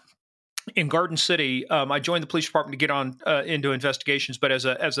cop in Garden City, I joined the police department to get on into investigations. But as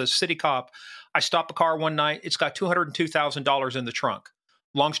a city cop, I stopped a car one night. It's got $202,000 in the trunk.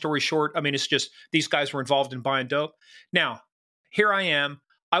 Long story short, it's just these guys were involved in buying dope. Now, here I am.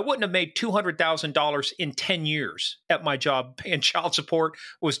 I wouldn't have made $200,000 in 10 years at my job paying child support,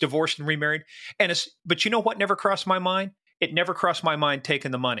 was divorced and remarried. But you know what never crossed my mind? It never crossed my mind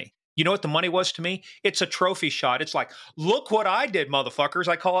taking the money. You know what the money was to me? It's a trophy shot. It's like, look what I did, motherfuckers.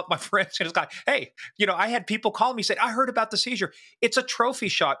 I call up my friends and it's like, hey, I had people call me, said, I heard about the seizure. It's a trophy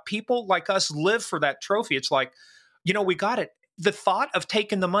shot. People like us live for that trophy. It's like, we got it. The thought of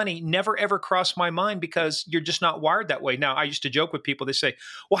taking the money never, ever crossed my mind because you're just not wired that way. Now, I used to joke with people. They say,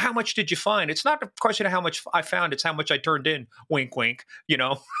 well, how much did you find? It's not a question of how much I found. It's how much I turned in. Wink, wink,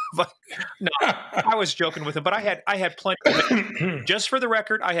 But no, I was joking with them. But I had plenty. Just for the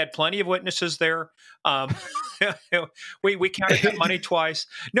record, I had plenty of witnesses there. We counted that money twice.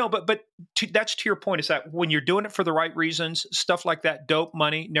 No, but that's to your point, is that when you're doing it for the right reasons, stuff like that, dope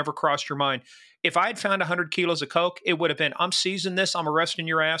money never crossed your mind. If I had found 100 kilos of coke, it would have been, I'm seizing this, I'm arresting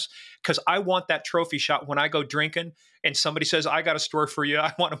your ass, because I want that trophy shot when I go drinking and somebody says, I got a story for you.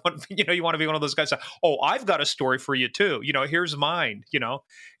 I want to, you want to be one of those guys that, oh, I've got a story for you too. Here's mine, and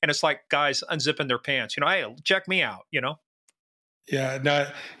it's like guys unzipping their pants, hey, check me out, Yeah, no,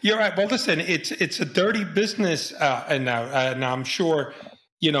 you're right. Well, listen, it's a dirty business, and I'm sure,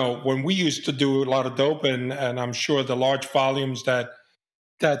 when we used to do a lot of dope, and I'm sure the large volumes that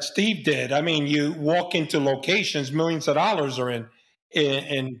Steve did. You walk into locations, millions of dollars are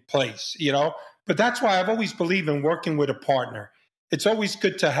in place, But that's why I've always believed in working with a partner. It's always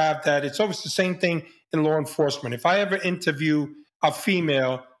good to have that. It's always the same thing in law enforcement. If I ever interview a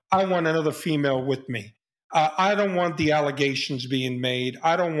female, I want another female with me. I don't want the allegations being made.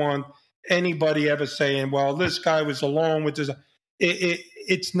 I don't want anybody ever saying, well, this guy was alone with this.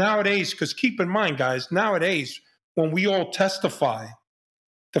 It's nowadays, because keep in mind, guys, nowadays, when we all testify,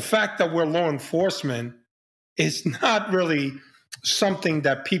 the fact that we're law enforcement is not really something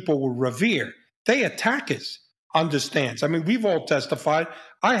that people will revere. They attack us, understands. We've all testified.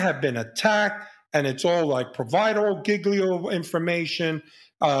 I have been attacked, and it's all like, provide all giglio information.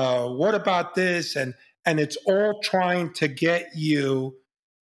 What about this? And it's all trying to get you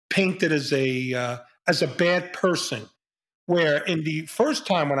painted as a bad person. Where in the first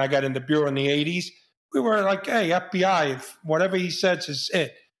time when I got in the Bureau in the 80s, we were like, hey, FBI, if whatever he says is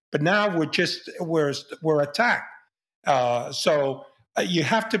it. But now we're attacked. So you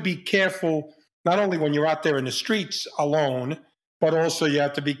have to be careful, not only when you're out there in the streets alone, but also you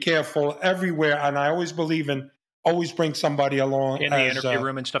have to be careful everywhere. And I always believe in always bring somebody along in the interview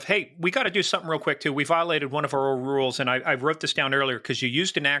room and stuff. Hey, we got to do something real quick too. We violated one of our old rules, and I wrote this down earlier because you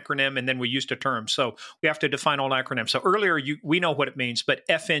used an acronym and then we used a term. So we have to define all acronyms. So earlier we know what it means, but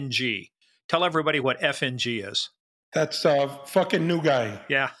FNG. Tell everybody what FNG is. That's a fucking new guy.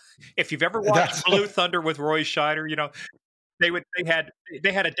 Yeah. If you've ever watched Blue Thunder with Roy Scheider, they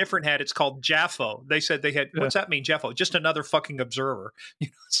had a different hat. It's called Jaffo. They said they had, what's that mean, Jaffo? Just another fucking observer.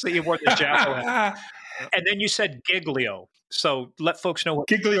 So you wore the Jaffo hat. And then you said Giglio. So let folks know what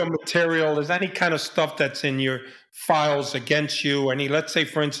Giglio material is. Any kind of stuff that's in your files against you. Let's say,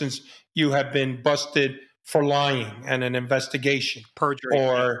 for instance, you have been busted for lying in an investigation, perjury,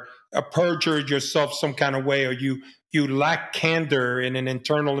 or perjured yourself some kind of way, or you lack candor in an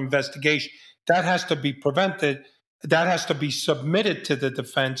internal investigation. That has to be prevented. That has to be submitted to the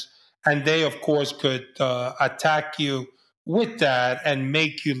defense, and they, of course, could attack you with that and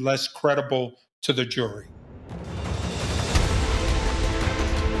make you less credible to the jury.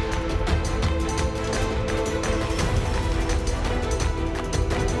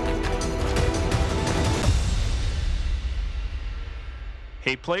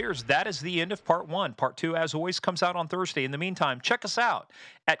 Hey, players, that is the end of part one. Part two, as always, comes out on Thursday. In the meantime, check us out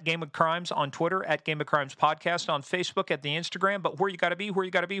at Game of Crimes on Twitter, at Game of Crimes Podcast on Facebook, at the Instagram. But where you got to be,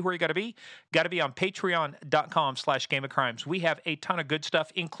 got to be on patreon.com/Game of Crimes. We have a ton of good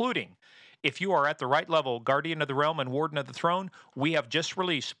stuff, including, if you are at the right level, Guardian of the Realm and Warden of the Throne, we have just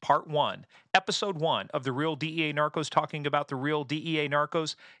released part one, episode 1 of The Real DEA Narcos, talking about the real DEA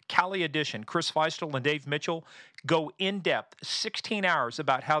Narcos, Cali edition. Chris Feistel and Dave Mitchell go in depth, 16 hours,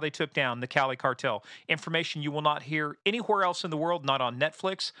 about how they took down the Cali cartel. Information you will not hear anywhere else in the world, not on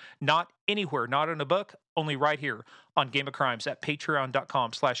Netflix, not anywhere, not in a book, only right here on Game of Crimes at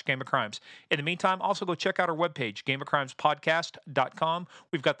patreon.com/Game of Crimes. In the meantime, also go check out our webpage, gameofcrimespodcast.com.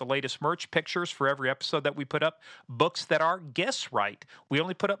 We've got the latest merch, pictures for every episode that we put up, books that our guests write. We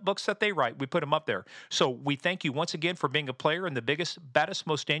only put up books that they write. We put them up there. So we thank you once again for being a player in the biggest, baddest,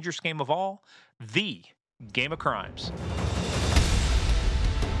 most dangerous game of all, the Game of Crimes.